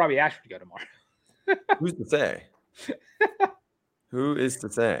where will Robbie Ashford go tomorrow? Who's to say? Who is to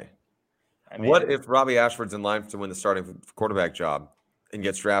say? I mean, what if Robbie Ashford's in line to win the starting quarterback job and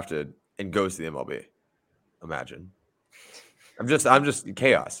gets drafted and goes to the MLB? Imagine. I'm just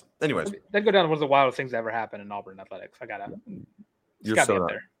chaos. Anyways, that'd go down to one of the wildest things that ever happened in Auburn athletics. You're still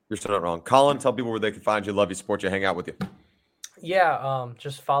not wrong. Colin, tell people where they can find you. Love you, support you, hang out with you. Yeah,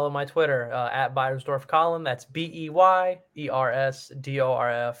 just follow my Twitter at Beyersdorf Colin. That's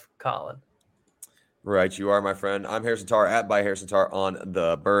BEYERSDORF Colin. Right, you are, my friend. I'm Harrison Tar at by Harrison Tar on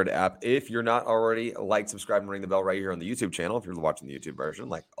the Bird app. If you're not already, like, subscribe, and ring the bell right here on the YouTube channel. If you're watching the YouTube version,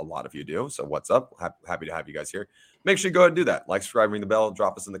 like a lot of you do. So what's up? Happy to have you guys here. Make sure you go ahead and do that. Like, subscribe, ring the bell,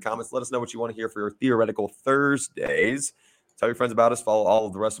 drop us in the comments. Let us know what you want to hear for your Theoretical Thursdays. Tell your friends about us. Follow all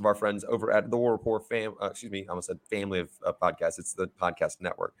of the rest of our friends over at the War Report I almost said family of podcasts. It's the podcast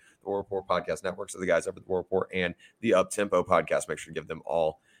network, the War Report Podcast Network. So the guys over at the War Report and the Up Tempo Podcast, make sure to give them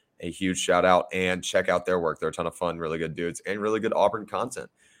all a huge shout out and check out their work. They're a ton of fun, really good dudes, and really good Auburn content.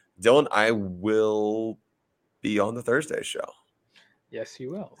 Dylan, I will be on the Thursday show. Yes,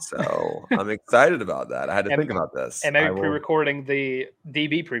 you will. So I'm excited about that. I had to think about this. And maybe pre-recording the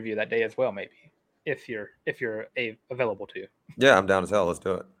DB preview that day as well, maybe, if you're available to. Yeah, I'm down as hell. Let's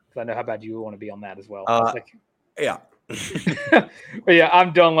do it. Because I know how bad you want to be on that as well. Yeah. But yeah,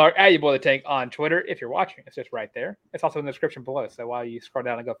 I'm Dylan Lark at your boy the Tank on Twitter. If you're watching, it's just right there. It's also in the description below. So while you scroll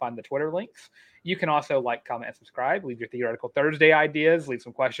down and go find the Twitter links, you can also like, comment, and subscribe. Leave your Theoretical Thursday ideas. Leave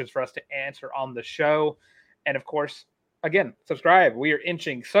some questions for us to answer on the show. And of course, again, subscribe. We are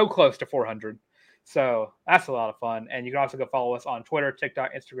inching so close to 400. So that's a lot of fun. And you can also go follow us on Twitter,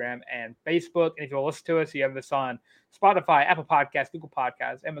 TikTok, Instagram, and Facebook. And if you want to listen to us, you have this on Spotify, Apple Podcasts, Google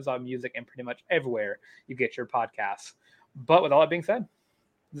Podcasts, Amazon Music, and pretty much everywhere you get your podcasts. But with all that being said,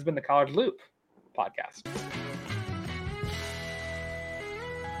 this has been the College Loop podcast.